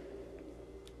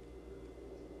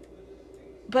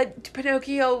 But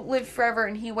Pinocchio lived forever,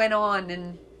 and he went on,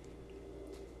 and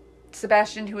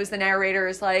Sebastian, who was the narrator,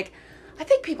 is like, I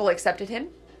think people accepted him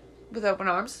with open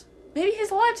arms. Maybe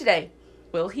he's alive today.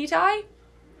 Will he die?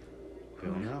 I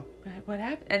don't know. What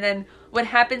happened? And then what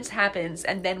happens,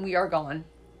 and then we are gone.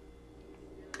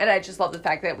 And I just love the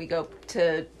fact that we go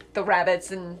to the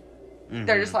rabbits and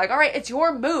they're just like, all right, it's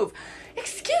your move.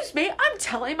 Excuse me, I'm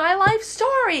telling my life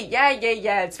story. Yeah,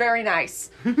 it's very nice.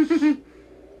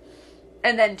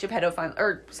 And then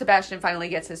Sebastian finally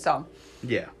gets his song.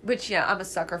 Yeah. Which, I'm a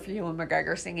sucker for Ewan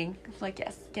McGregor singing. I'm like,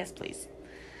 yes, please.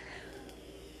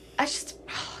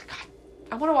 Oh, God.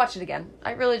 I want to watch it again.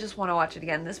 I really just want to watch it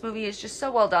again. This movie is just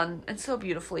so well done and so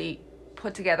beautifully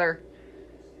put together.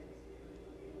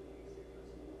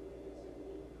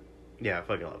 Yeah, I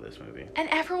fucking love this movie. And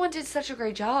everyone did such a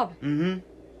great job.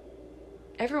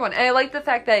 Everyone. And I like the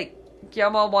fact that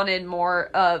Guillermo wanted more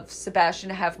of Sebastian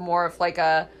to have more of like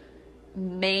a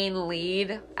main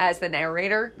lead as the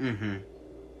narrator.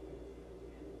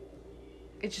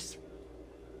 It just...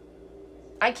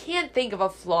 I can't think of a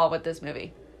flaw with this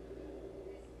movie.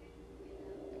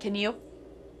 Can you?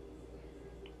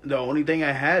 The only thing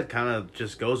I had kind of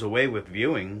just goes away with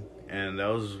viewing, and that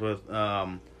was with,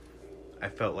 I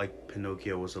felt like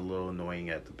Pinocchio was a little annoying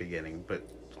at the beginning, but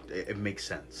it makes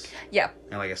sense. Yeah.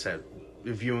 And like I said,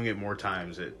 viewing it more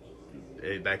times,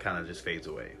 that kind of just fades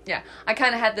away. Yeah. I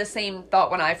kind of had the same thought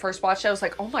when I first watched it. I was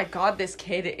like, oh my God, this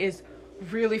kid is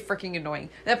really freaking annoying.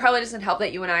 And that probably doesn't help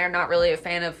that you and I are not really a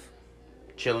fan of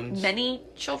Chillings. Many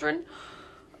children.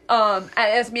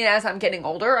 As I'm getting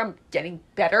older, I'm getting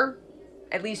better.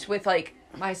 At least with, like,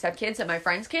 my stepkids and my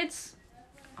friends' kids.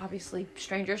 Obviously,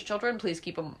 strangers' children. Please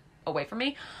keep them away from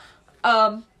me.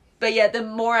 But yeah, the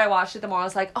more I watched it, the more I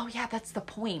was like, oh yeah, that's the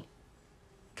point.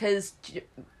 Because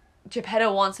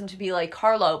Geppetto wants him to be like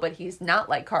Carlo, but he's not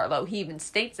like Carlo. He even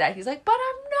states that. He's like, but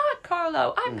I'm not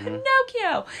Carlo. I'm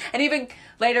Pinocchio. And even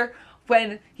later,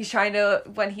 when he's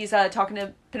talking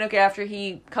to Pinocchio after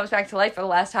he comes back to life for the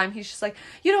last time, he's just like,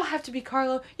 you don't have to be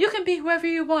Carlo. You can be whoever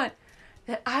you want.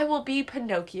 That I will be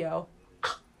Pinocchio.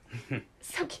 Oh,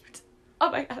 so cute.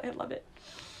 Oh my God, I love it.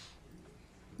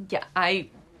 Yeah,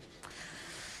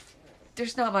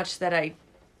 there's not much that I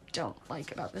don't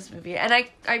like about this movie. And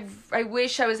I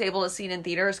wish I was able to see it in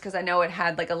theaters, because I know it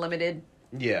had like a limited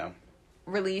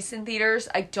release in theaters.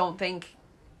 I don't think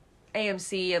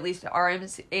AMC, at least our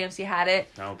AMC had it.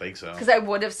 I don't think so. Because I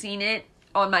would have seen it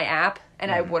on my app,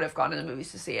 and I would have gone to the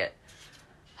movies to see it.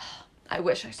 I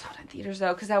wish I saw it in theaters,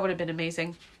 though, because that would have been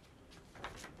amazing.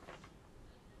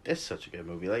 It's such a good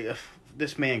movie. Like,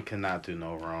 this man cannot do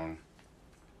no wrong.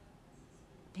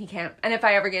 He can't. And if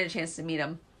I ever get a chance to meet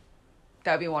him,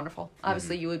 that would be wonderful.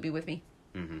 Obviously, you would be with me.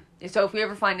 So if we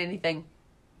ever find anything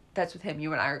that's with him,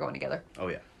 you and I are going together. Oh,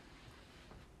 yeah.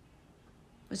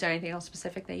 Was there anything else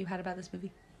specific that you had about this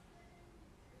movie?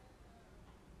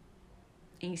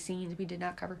 Any scenes we did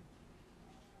not cover?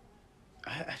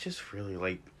 I just really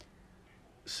like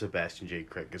Sebastian J.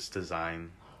 Crickett's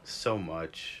design so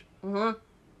much.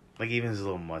 Like, even his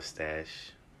little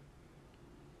mustache.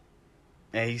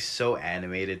 And he's so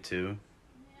animated, too.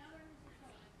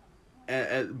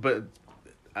 But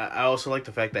I also like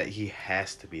the fact that he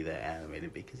has to be that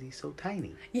animated because he's so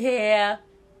tiny. Yeah.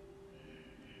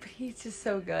 But he's just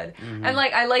so good. And,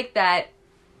 like, I like that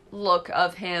look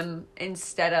of him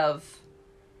instead of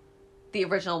the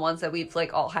original ones that we've,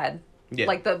 like, all had. Yeah.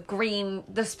 Like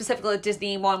the specifically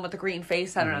Disney one with the green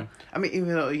face. I don't know. I mean,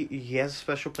 even though he has a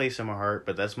special place in my heart,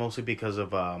 but that's mostly because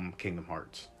of Kingdom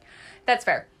Hearts. That's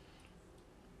fair.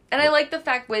 And I like the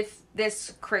fact with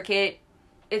this cricket,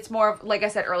 it's more, like I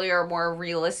said earlier, more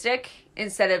realistic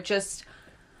instead of just,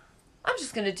 I'm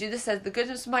just going to do this as the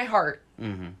goodness of my heart.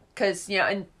 Because, you know,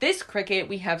 in this cricket,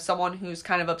 we have someone who's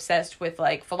kind of obsessed with,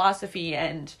 like, philosophy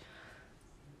and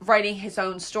writing his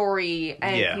own story,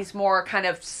 and he's more kind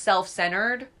of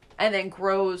self-centered, and then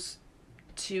grows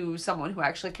to someone who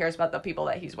actually cares about the people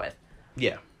that he's with.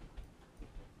 Yeah.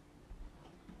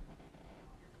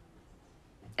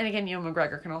 And again, Ewan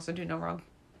McGregor can also do no wrong.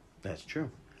 That's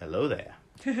true. Hello there.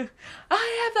 I have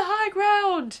the high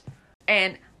ground!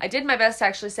 And I did my best to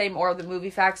actually say more of the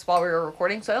movie facts while we were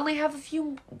recording, so I only have a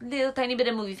few little tiny bit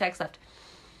of movie facts left.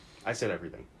 I said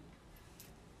everything.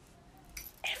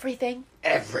 Everything?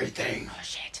 Everything. Oh,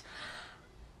 shit.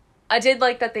 I did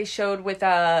like that they showed with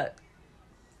the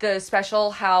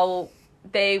special how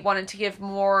they wanted to give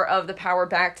more of the power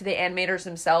back to the animators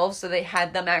themselves, so they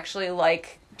had them actually,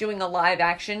 like, doing a live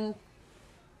action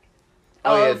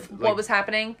of what was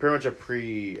happening. Pretty much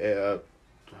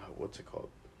what's it called?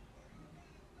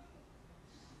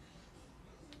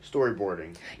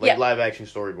 Storyboarding. Live action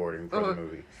storyboarding for the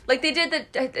movie. Like, they did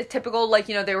the typical, like,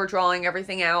 you know, they were drawing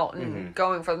everything out and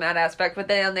going from that aspect, but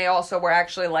then they also were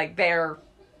actually, like, there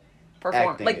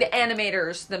performing. Like, the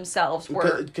animators themselves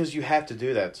were... Because you have to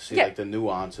do that to see, like, the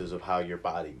nuances of how your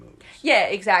body moves. Yeah,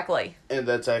 exactly. And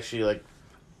that's actually, like,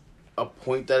 a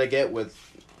point that I get with...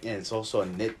 And it's also a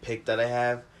nitpick that I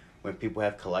have when people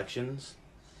have collections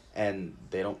and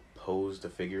they don't pose the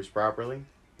figures properly.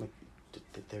 Like,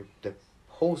 they're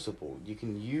poseable. You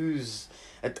can use...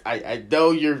 I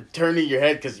know you're turning your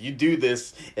head because you do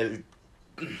this. And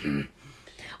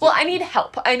well, I need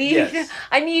help. I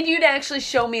need you to actually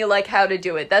show me, like, how to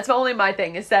do it. That's only my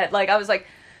thing, is that, like, I was like...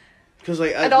 Cause,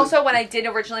 like, and also, when I did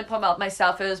originally put them out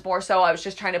myself, it was more so I was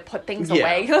just trying to put things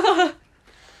away.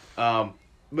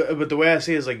 But the way I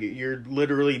see it is, like, you're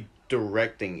literally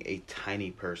directing a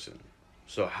tiny person.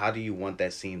 So how do you want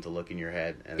that scene to look in your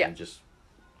head and then just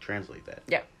translate that?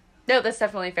 Yeah. No, that's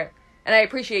definitely fair. And I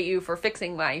appreciate you for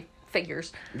fixing my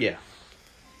figures. Yeah.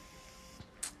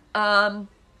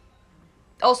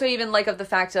 Also, even, like, of the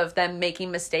fact of them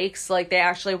making mistakes, like, they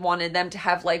actually wanted them to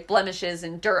have, like, blemishes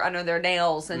and dirt under their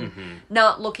nails and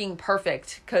not looking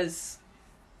perfect, because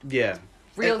real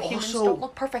humans don't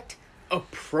look perfect.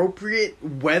 Appropriate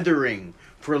weathering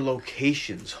for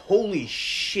locations. Holy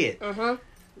shit.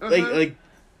 Like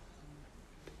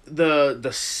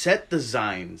the set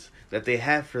designs that they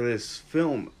have for this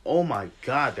film, oh my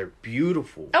god, they're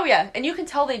beautiful. Oh yeah, and you can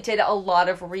tell they did a lot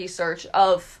of research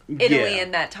of Italy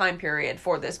in that time period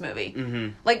for this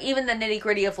movie. Like, even the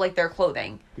nitty-gritty of, like, their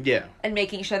clothing. Yeah. And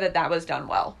making sure that was done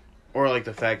well. Or, like,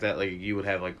 the fact that, like, you would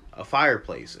have, like, a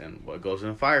fireplace, and what goes in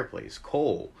a fireplace?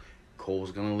 Coal.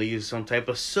 Coal's gonna leave some type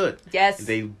of soot. Yes.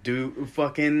 They do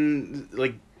fucking,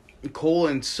 like, coal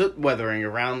and soot weathering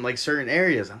around, like, certain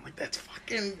areas. I'm like, that's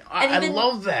fucking... I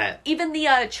love that. Even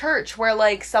the church, where,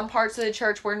 like, some parts of the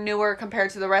church were newer compared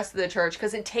to the rest of the church,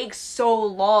 because it takes so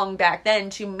long back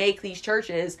then to make these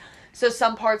churches, so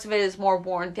some parts of it is more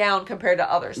worn down compared to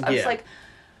others. I was like,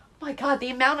 oh my god,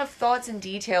 the amount of thoughts and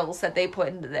details that they put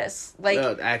into this. Like,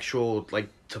 actual, like,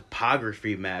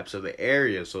 topography maps of the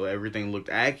area, so everything looked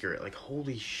accurate. Like,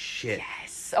 holy shit.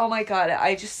 Yes. Oh my god,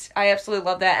 I absolutely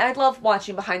love that. And I love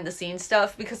watching behind the scenes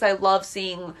stuff, because I love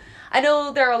seeing... I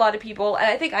know there are a lot of people, and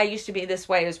I think I used to be this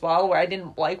way as well, where I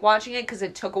didn't like watching it, because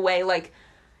it took away, like,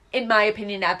 in my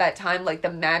opinion at that time, like,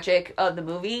 the magic of the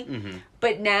movie.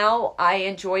 But now I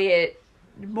enjoy it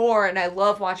more, and I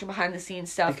love watching behind the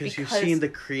scenes stuff because you're seeing the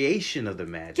creation of the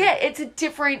magic. Yeah,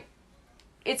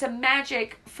 it's a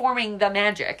magic forming the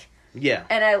magic. Yeah.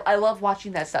 And I love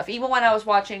watching that stuff. Even when I was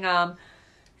watching the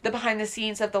behind the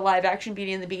scenes of the live action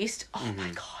Beauty and the Beast, oh my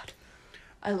god,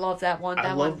 I love that one.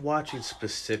 I love watching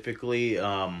specifically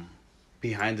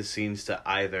behind the scenes to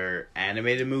either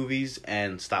animated movies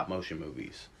and stop motion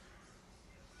movies,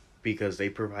 because they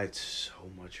provide so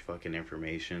much fucking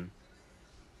information.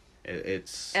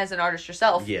 It's as an artist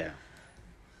yourself. Yeah.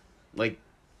 Like,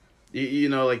 you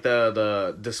know, like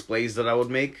the displays that I would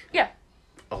make. Yeah.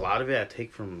 A lot of it I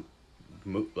take from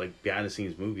like behind the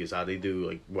scenes movies, how they do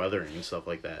like weathering and stuff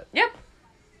like that. Yep.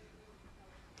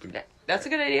 That's a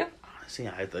good idea. Honestly,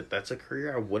 that's a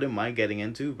career I wouldn't mind getting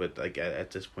into, but like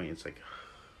at this point, it's like.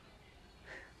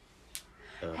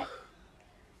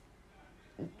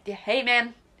 Hey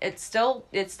man, it's still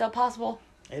possible.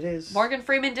 It is. Morgan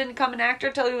Freeman didn't become an actor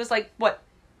till he was like, what,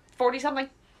 40-something?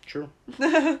 True.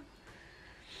 I'm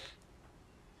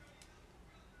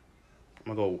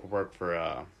gonna go work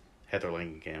for Heather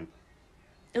Langenkamp.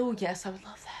 Oh, yes, I would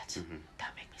love that. That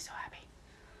would make me so happy.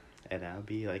 And I'll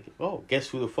be like, oh, guess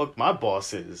who the fuck my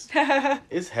boss is?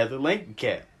 It's Heather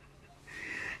Langenkamp.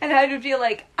 And I would be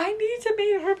like, I need to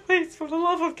be in her place, for the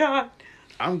love of God.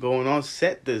 I'm going on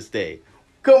set this day.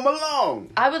 Come along.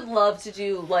 I would love to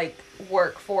do, like,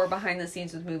 work for behind the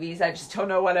scenes with movies. I just don't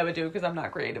know what I would do, because I'm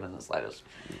not creative in the slightest.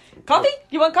 Coffee?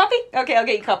 You want coffee? Okay, I'll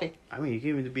get you coffee. I mean, you can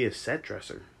even be a set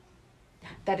dresser.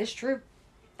 That is true.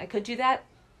 I could do that.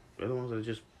 They're the ones that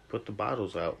just put the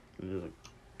bottles out. And like,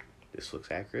 this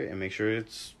looks accurate, and make sure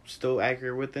it's still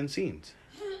accurate within scenes.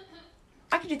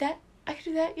 I could do that.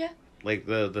 Yeah. Like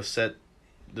the set,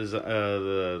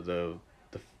 the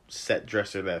set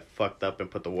dresser that fucked up and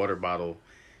put the water bottle,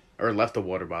 or left the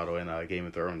water bottle in Game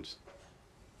of Thrones.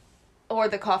 Or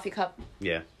the coffee cup.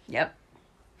 Yeah. Yep.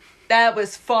 That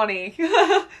was funny.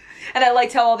 And I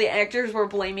liked how all the actors were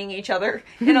blaming each other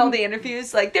in all the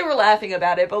interviews. Like, they were laughing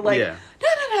about it, but like, no,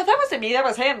 that wasn't me, that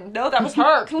was him. No, that was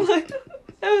her.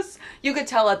 You could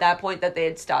tell at that point that they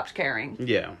had stopped caring.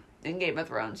 Yeah. In Game of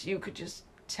Thrones. You could just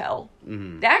tell.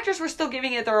 Mm-hmm. The actors were still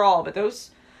giving it their all, but those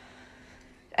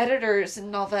editors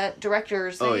and all that,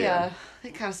 directors, they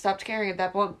kind of stopped caring at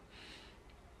that point.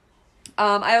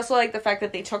 I also like the fact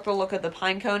that they took the look of the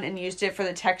pine cone and used it for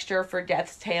the texture for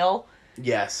Death's tail.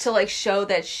 Yes. To, like, show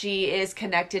that she is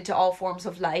connected to all forms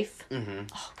of life.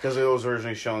 Because it was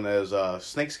originally shown as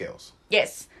snake scales.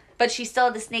 Yes. But she still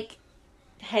had the snake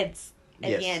heads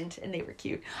at the end, and they were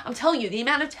cute. I'm telling you, the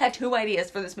amount of tattoo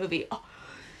ideas for this movie. Oh.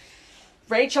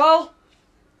 Rachel,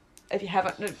 if you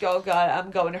haven't, oh God,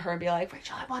 I'm going to her and be like,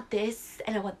 Rachel, I want this,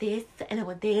 and I want this, and I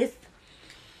want this.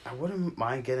 I wouldn't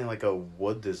mind getting, like, a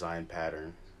wood design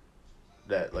pattern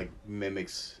that, like,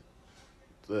 mimics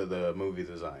the movie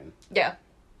design. Yeah.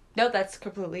 No, that's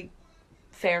completely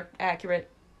fair, accurate.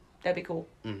 That'd be cool.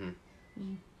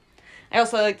 I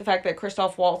also like the fact that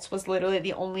Christoph Waltz was literally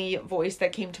the only voice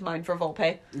that came to mind for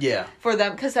Volpe. Yeah. For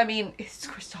them, because, I mean, it's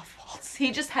Christoph Waltz.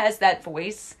 He just has that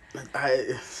voice.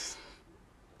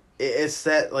 It's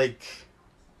that, like,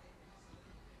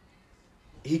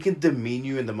 he can demean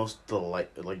you in the most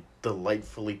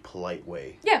delightfully polite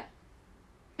way. Yeah.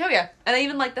 Oh, yeah. And I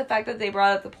even like the fact that they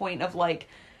brought up the point of, like,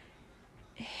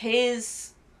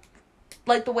 his,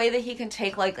 like, the way that he can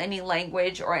take, like, any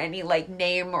language or any, like,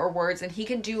 name or words, and he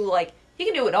can do, like, he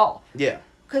can do it all. Yeah.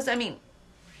 Because, I mean,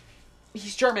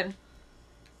 he's German.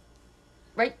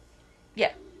 Right?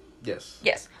 Yeah. Yes.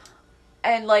 Yes.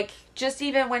 And, like, just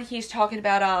even when he's talking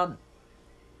about,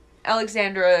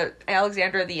 Alexandra,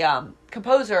 the,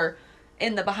 composer,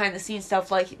 in the behind-the-scenes stuff,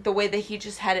 like, the way that he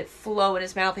just had it flow in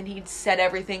his mouth and he'd said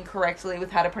everything correctly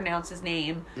with how to pronounce his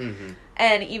name.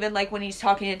 And even, like, when he's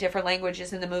talking in different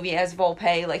languages in the movie as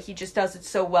Volpe, like, he just does it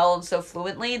so well and so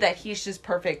fluently that he's just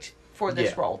perfect for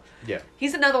this role. Yeah.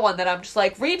 He's another one that I'm just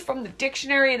like, read from the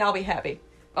dictionary and I'll be happy.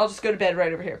 I'll just go to bed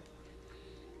right over here.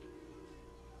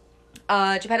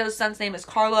 Geppetto's son's name is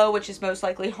Carlo, which is most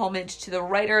likely homage to the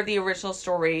writer of the original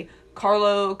story,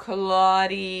 Carlo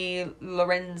Collodi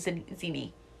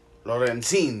Lorenzini.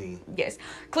 Yes.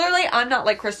 Clearly, I'm not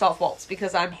like Christoph Waltz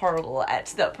because I'm horrible at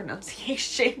the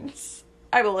pronunciations.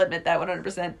 I will admit that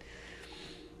 100%.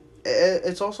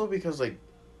 It's also because, like,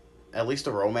 at least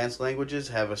the Romance languages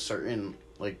have a certain,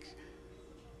 like,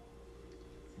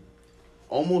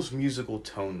 almost musical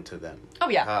tone to them. Oh,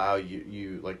 yeah. How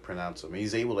you like, pronounce them.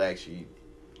 He's able to actually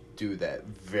do that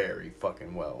very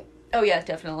fucking well. Oh, yeah,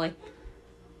 definitely.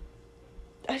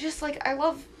 I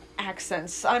love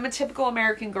accents. I'm a typical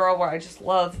American girl where I just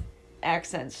love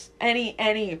accents.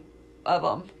 Any of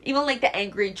them. Even, like, the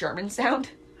angry German sound.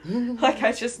 Like,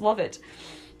 I just love it.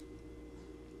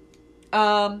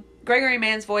 Gregory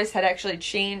Mann's voice had actually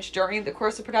changed during the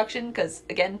course of production, because,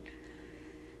 again,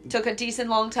 took a decent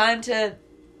long time to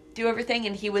do everything,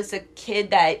 and he was a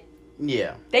kid that...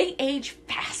 Yeah. They age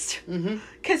fast.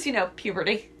 Because,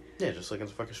 puberty. Yeah, just like in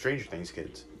the fucking Stranger Things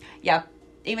kids. Yeah.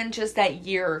 Even just that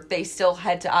year, they still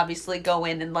had to obviously go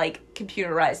in and, like,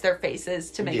 computerize their faces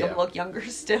to make them look younger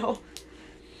still.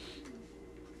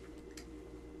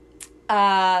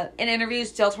 In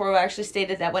interviews, Del Toro actually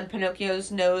stated that when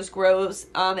Pinocchio's nose grows,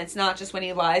 it's not just when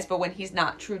he lies, but when he's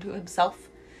not true to himself.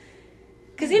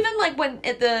 Because even, like, when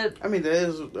at the... I mean, that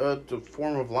is a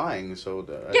form of lying, so...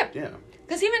 Yeah.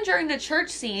 Because even during the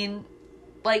church scene,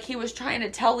 like, he was trying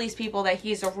to tell these people that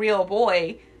he's a real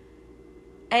boy,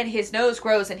 and his nose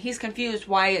grows, and he's confused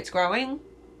why it's growing,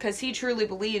 because he truly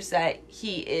believes that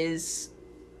he is...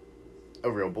 A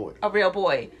real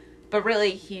boy. But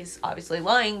really, he's obviously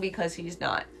lying because he's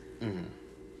not. And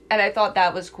I thought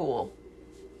that was cool.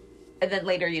 And then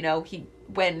later,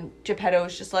 when Geppetto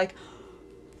was just like,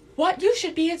 what? You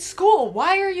should be at school.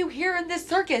 Why are you here in this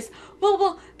circus?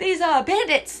 Well, these,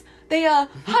 bandits, they,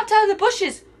 hopped out of the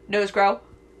bushes. Nose grow.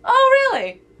 Oh,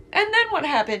 really? And then what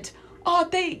happened? Oh,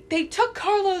 they took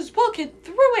Carlo's book and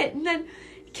threw it and then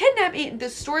kidnapped me. The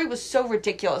story was so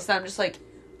ridiculous that I'm just like,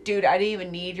 dude, I didn't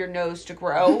even need your nose to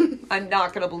grow. I'm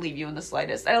not going to believe you in the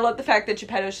slightest. And I love the fact that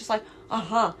Geppetto's just like,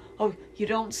 oh, you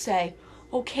don't say.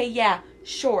 Okay, yeah,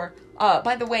 sure.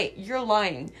 By the way, you're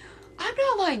lying. I'm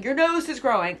not lying. Your nose is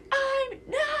growing. I'm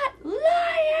not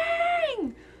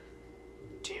lying.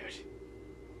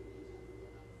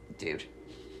 Dude.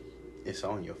 It's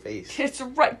on your face. It's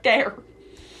right there.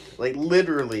 Like,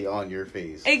 literally on your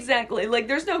face. Exactly. Like,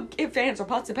 there's no ifs, ands, or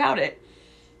buts about it.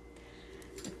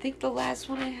 I think the last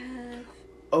one I have...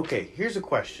 Okay, here's a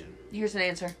question. Here's an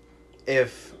answer.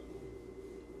 If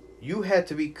you had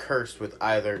to be cursed with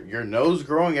either your nose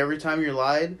growing every time you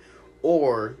lied,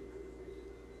 or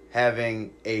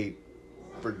having a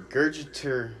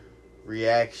regurgitator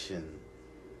reaction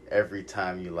every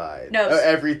time you lied. Nose.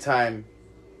 Every time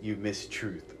you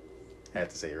mistruth. I had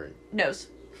to say it right. Nose.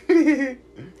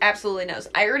 Absolutely nose.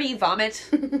 I already vomit.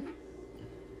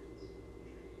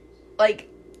 Like,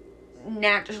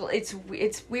 natural. It's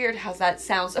weird how that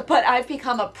sounds, but I've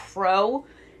become a pro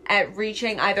at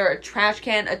reaching either a trash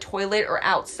can, a toilet, or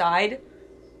outside.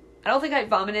 I don't think I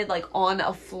vomited like on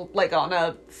a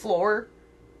floor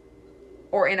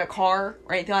or in a car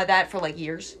or anything like that for like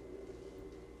years.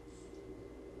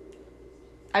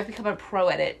 I've become a pro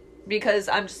at it because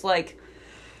I'm just like,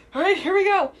 all right, here we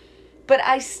go. But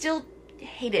I still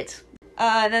hate it.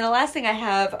 And then the last thing I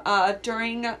have,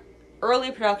 during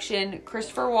early production,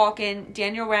 Christopher Walken,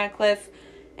 Daniel Radcliffe,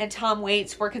 and Tom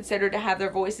Waits were considered to have their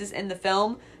voices in the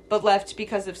film, but left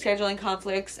because of scheduling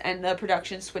conflicts and the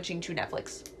production switching to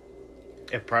Netflix.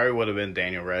 It probably would have been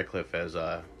Daniel Radcliffe as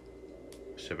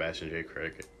Sebastian J.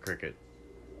 Cricket.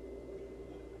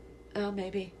 Oh,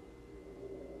 maybe.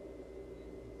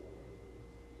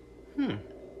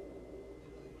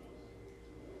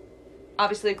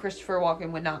 Obviously, Christopher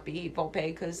Walken would not be Volpe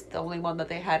because the only one that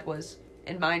they had was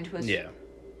in mind was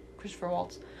Christopher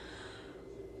Waltz.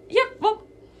 Yep, well.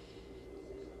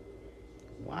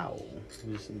 Wow.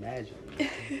 Just imagine.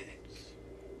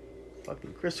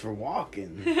 Fucking Christopher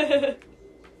Walken.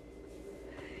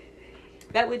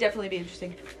 That would definitely be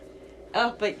interesting.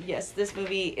 Oh, but yes, this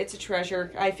movie, it's a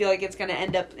treasure. I feel like it's going to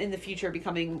end up in the future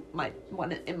becoming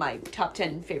one in my top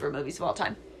 10 favorite movies of all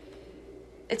time.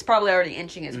 It's probably already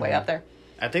inching its way up there.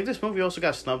 I think this movie also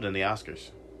got snubbed in the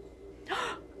Oscars.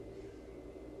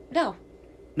 No.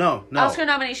 No. Oscar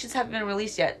nominations haven't been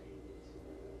released yet.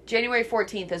 January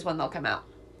 14th is when they'll come out.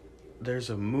 There's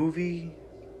a movie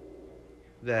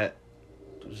that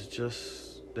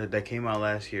was that came out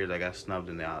last year that got snubbed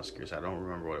in the Oscars. I don't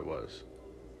remember what it was.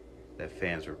 That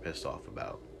fans were pissed off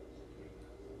about.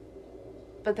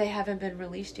 But they haven't been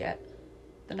released yet.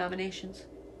 The nominations.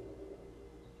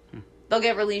 They'll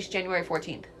get released January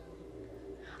 14th.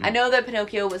 I know that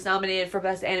Pinocchio was nominated for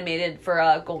Best Animated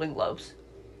for Golden Globes.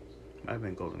 Might have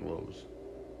been Golden Globes.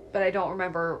 But I don't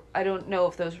remember. I don't know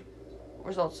if those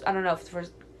results... I don't know if the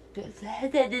first... I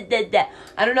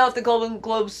don't know if the Golden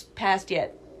Globes passed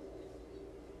yet.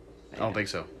 I don't think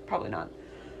so. Probably not.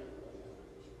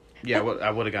 Yeah,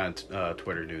 I would have gotten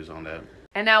Twitter news on that.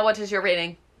 And now what is your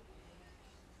rating?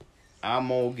 I'm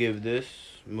going to give this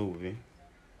movie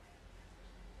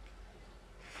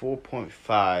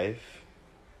 4.5.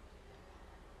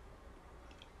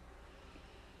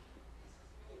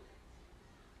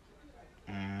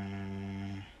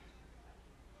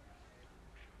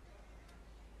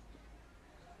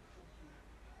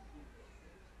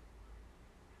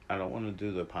 I don't want to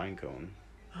do the pine cone.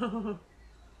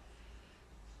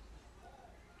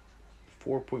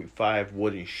 4.5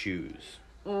 wooden shoes.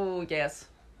 Ooh, yes.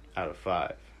 Out of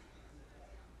 5.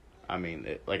 I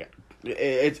mean,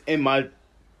 it's in my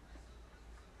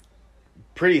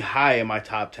pretty high in my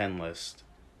top 10 list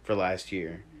for last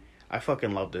year. I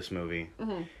fucking love this movie.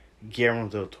 Mm-hmm. Guillermo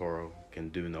del Toro can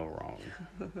do no wrong.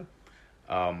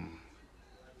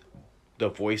 The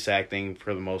voice acting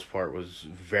for the most part was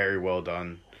very well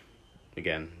done.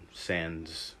 Again,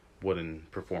 sans wooden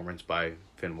performance by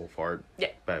Finn Wolfhard.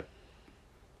 Yeah. But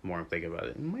the more I'm thinking about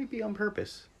it, it might be on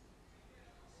purpose.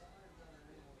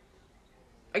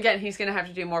 Again, he's going to have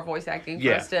to do more voice acting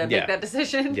for us to make that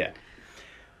decision. Yeah.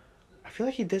 I feel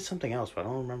like he did something else, but I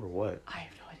don't remember what. I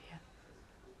have no idea.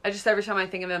 I just, every time I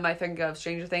think of him, I think of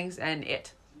Stranger Things and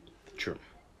It. True.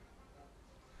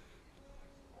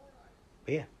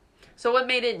 But yeah. So what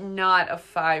made it not a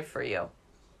 5 for you?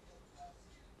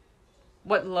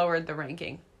 What lowered the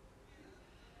ranking?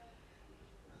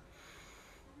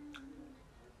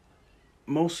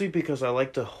 Mostly because I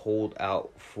like to hold out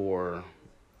for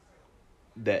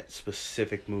that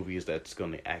specific movies that's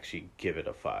going to actually give it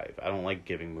a 5. I don't like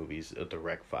giving movies a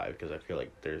direct 5 because I feel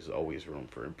like there's always room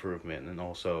for improvement, and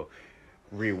also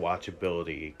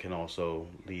rewatchability can also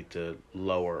lead to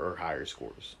lower or higher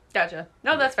scores. Gotcha.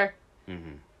 No, that's fair.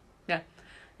 Mm-hmm. Yeah.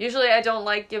 Usually I don't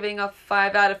like giving a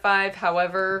 5 out of 5.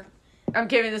 However, I'm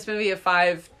giving this movie a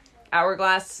 5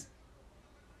 hourglass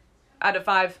out of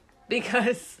 5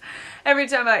 because every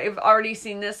time I've already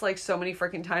seen this like so many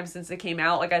freaking times since it came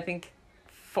out, like I think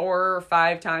 4 or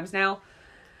 5 times now.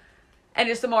 And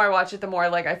just the more I watch it, the more,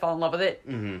 like, I fall in love with it.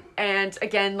 Mm-hmm. And,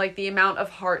 again, like, the amount of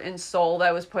heart and soul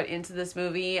that was put into this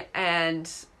movie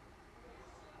and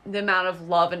the amount of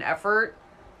love and effort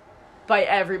by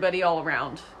everybody all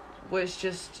around was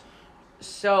just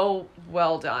so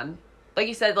well done. Like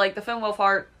you said, like, the Finn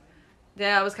Wolfhard,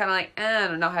 yeah, I was kind of like, I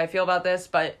don't know how I feel about this,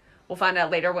 but we'll find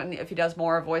out later if he does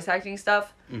more voice acting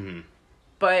stuff. Mm-hmm.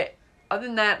 But other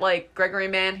than that, like, Gregory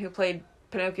Mann, who played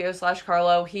Pinocchio /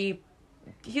 Carlo, he's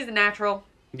a natural.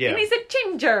 Yeah. And he's a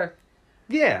ginger.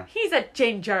 Yeah. He's a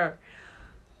ginger.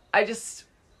 I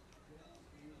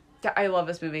love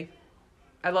this movie.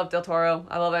 I love Del Toro.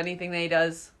 I love anything that he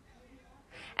does.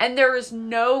 And there is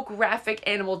no graphic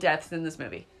animal deaths in this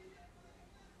movie.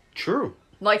 True.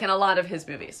 Like in a lot of his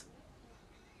movies.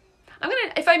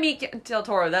 If I meet Del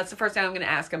Toro, that's the first thing I'm gonna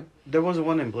ask him. There was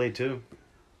one in Blade 2.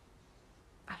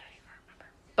 I don't even remember.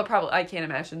 But probably, I can't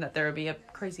imagine that there would be a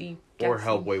crazy death Or scene.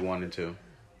 Hellboy 1 and 2.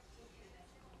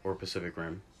 Or Pacific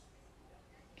Rim.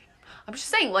 I'm just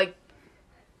saying, like,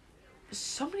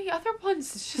 so many other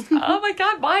ones. It's just, oh my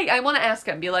god, why? I want to ask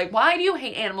him, be like, why do you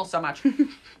hate animals so much?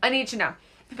 I need to know.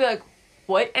 He'd be like,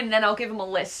 what? And then I'll give him a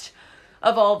list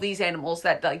of all of these animals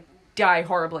that, like, die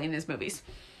horribly in his movies.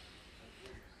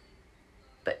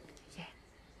 But, yeah.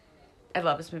 I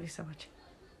love this movie so much.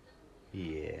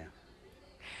 Yeah.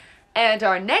 And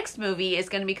our next movie is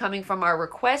going to be coming from our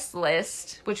request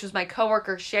list, which was my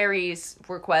coworker Sherry's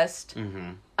request.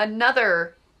 Mm-hmm.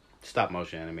 Another... Stop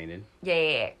motion animated.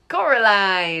 Yeah,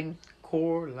 Coraline.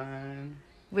 Coraline.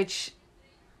 Which...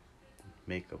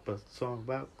 Make up a song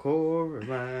about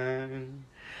Coraline.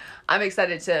 I'm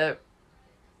excited to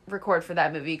record for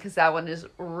that movie because that one is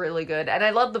really good. And I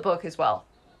love the book as well.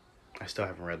 I still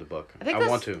haven't read the book. I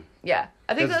want to. Yeah.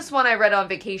 I think this one I read on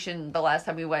vacation the last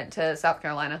time we went to South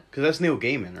Carolina. Because that's Neil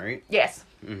Gaiman, right? Yes.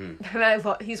 Mm-hmm.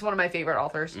 And he's one of my favorite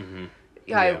authors. Mm-hmm.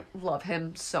 I love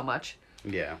him so much.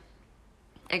 Yeah.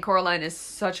 And Coraline is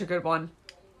such a good one.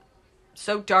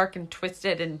 So dark and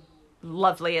twisted and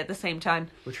lovely at the same time.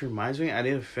 Which reminds me, I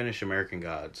didn't finish American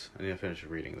Gods. I didn't finish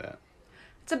reading that.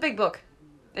 It's a big book.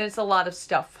 And it's a lot of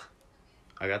stuff.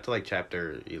 I got to like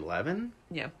chapter 11?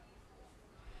 Yeah.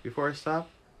 Before I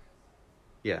stopped?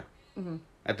 Yeah. Mm-hmm.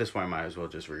 At this point, I might as well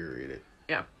just reread it.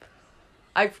 Yeah.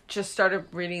 I've just started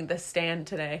reading The Stand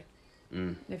today.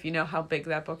 If you know how big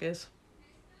that book is.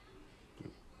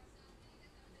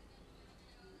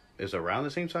 Is it around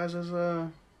the same size as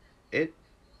it?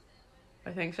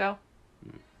 I think so.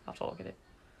 I'll have to look at it.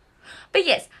 But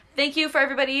yes, thank you for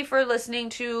everybody for listening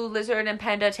to Lizzard and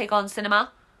Panda Take on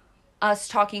Cinema. Us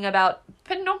talking about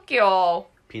Pinocchio.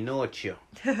 Pinocchio.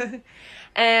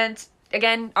 And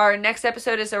again, our next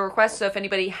episode is a request, so if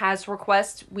anybody has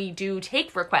requests, we do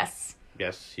take requests.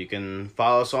 Yes, you can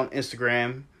follow us on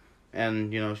Instagram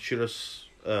and, shoot us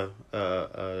a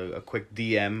quick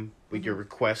DM with your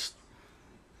request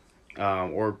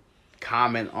or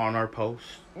comment on our post.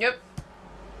 Yep.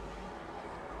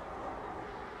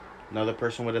 Another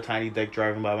person with a tiny dick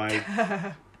driving by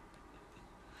my...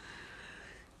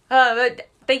 But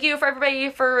thank you for everybody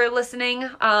for listening.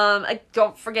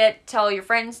 Don't forget, tell your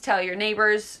friends, tell your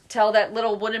neighbors, tell that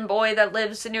little wooden boy that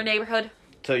lives in your neighborhood.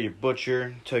 Tell your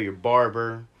butcher, tell your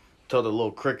barber, tell the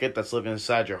little cricket that's living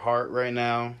inside your heart right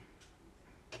now.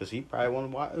 Because he probably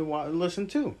want to listen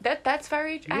too. That's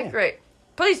very accurate.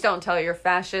 Please don't tell your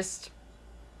fascist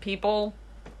people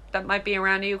that might be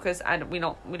around you, because we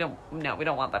don't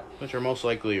want that. Which are most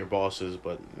likely your bosses,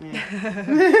 but...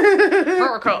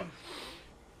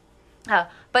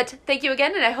 But thank you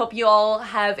again, and I hope you all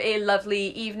have a lovely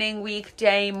evening, week,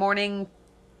 day, morning,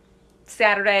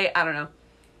 Saturday, I don't know.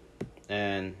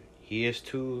 And here's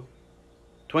to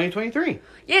 2023.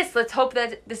 Yes, let's hope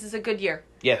that this is a good year.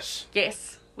 Yes.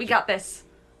 Yes, we got this.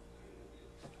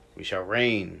 We shall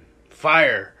rain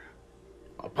fire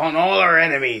upon all our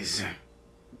enemies.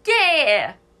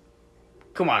 Yeah!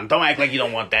 Come on, don't act like you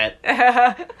don't want that.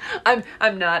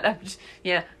 I'm not. I'm just,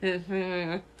 yeah.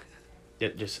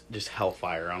 Just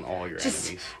hellfire on all your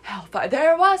enemies. Hellfire.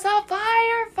 There was a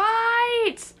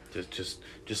firefight!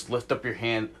 Just lift up your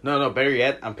hand. No, better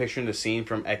yet, I'm picturing the scene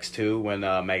from X2 when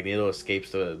Magneto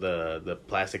escapes the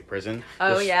plastic prison.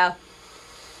 Oh, yeah.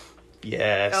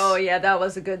 Yes. Oh, yeah, that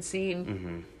was a good scene.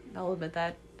 Mm-hmm. I'll admit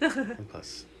that. And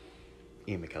plus,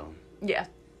 Ian McKellen. Yeah.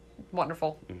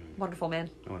 Wonderful. Mm-hmm. Wonderful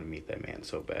man. I want to meet that man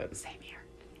so bad. Same here.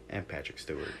 And Patrick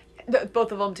Stewart.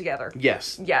 Both of them together.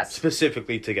 Yes. Yes.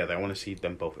 Specifically together. I want to see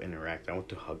them both interact. I want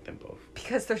to hug them both.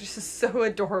 Because they're just so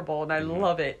adorable, and I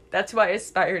love it. That's why I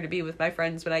aspire to be with my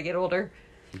friends when I get older.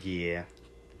 Yeah.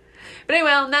 But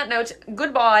anyway, on that note,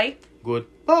 goodbye.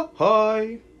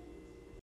 Goodbye.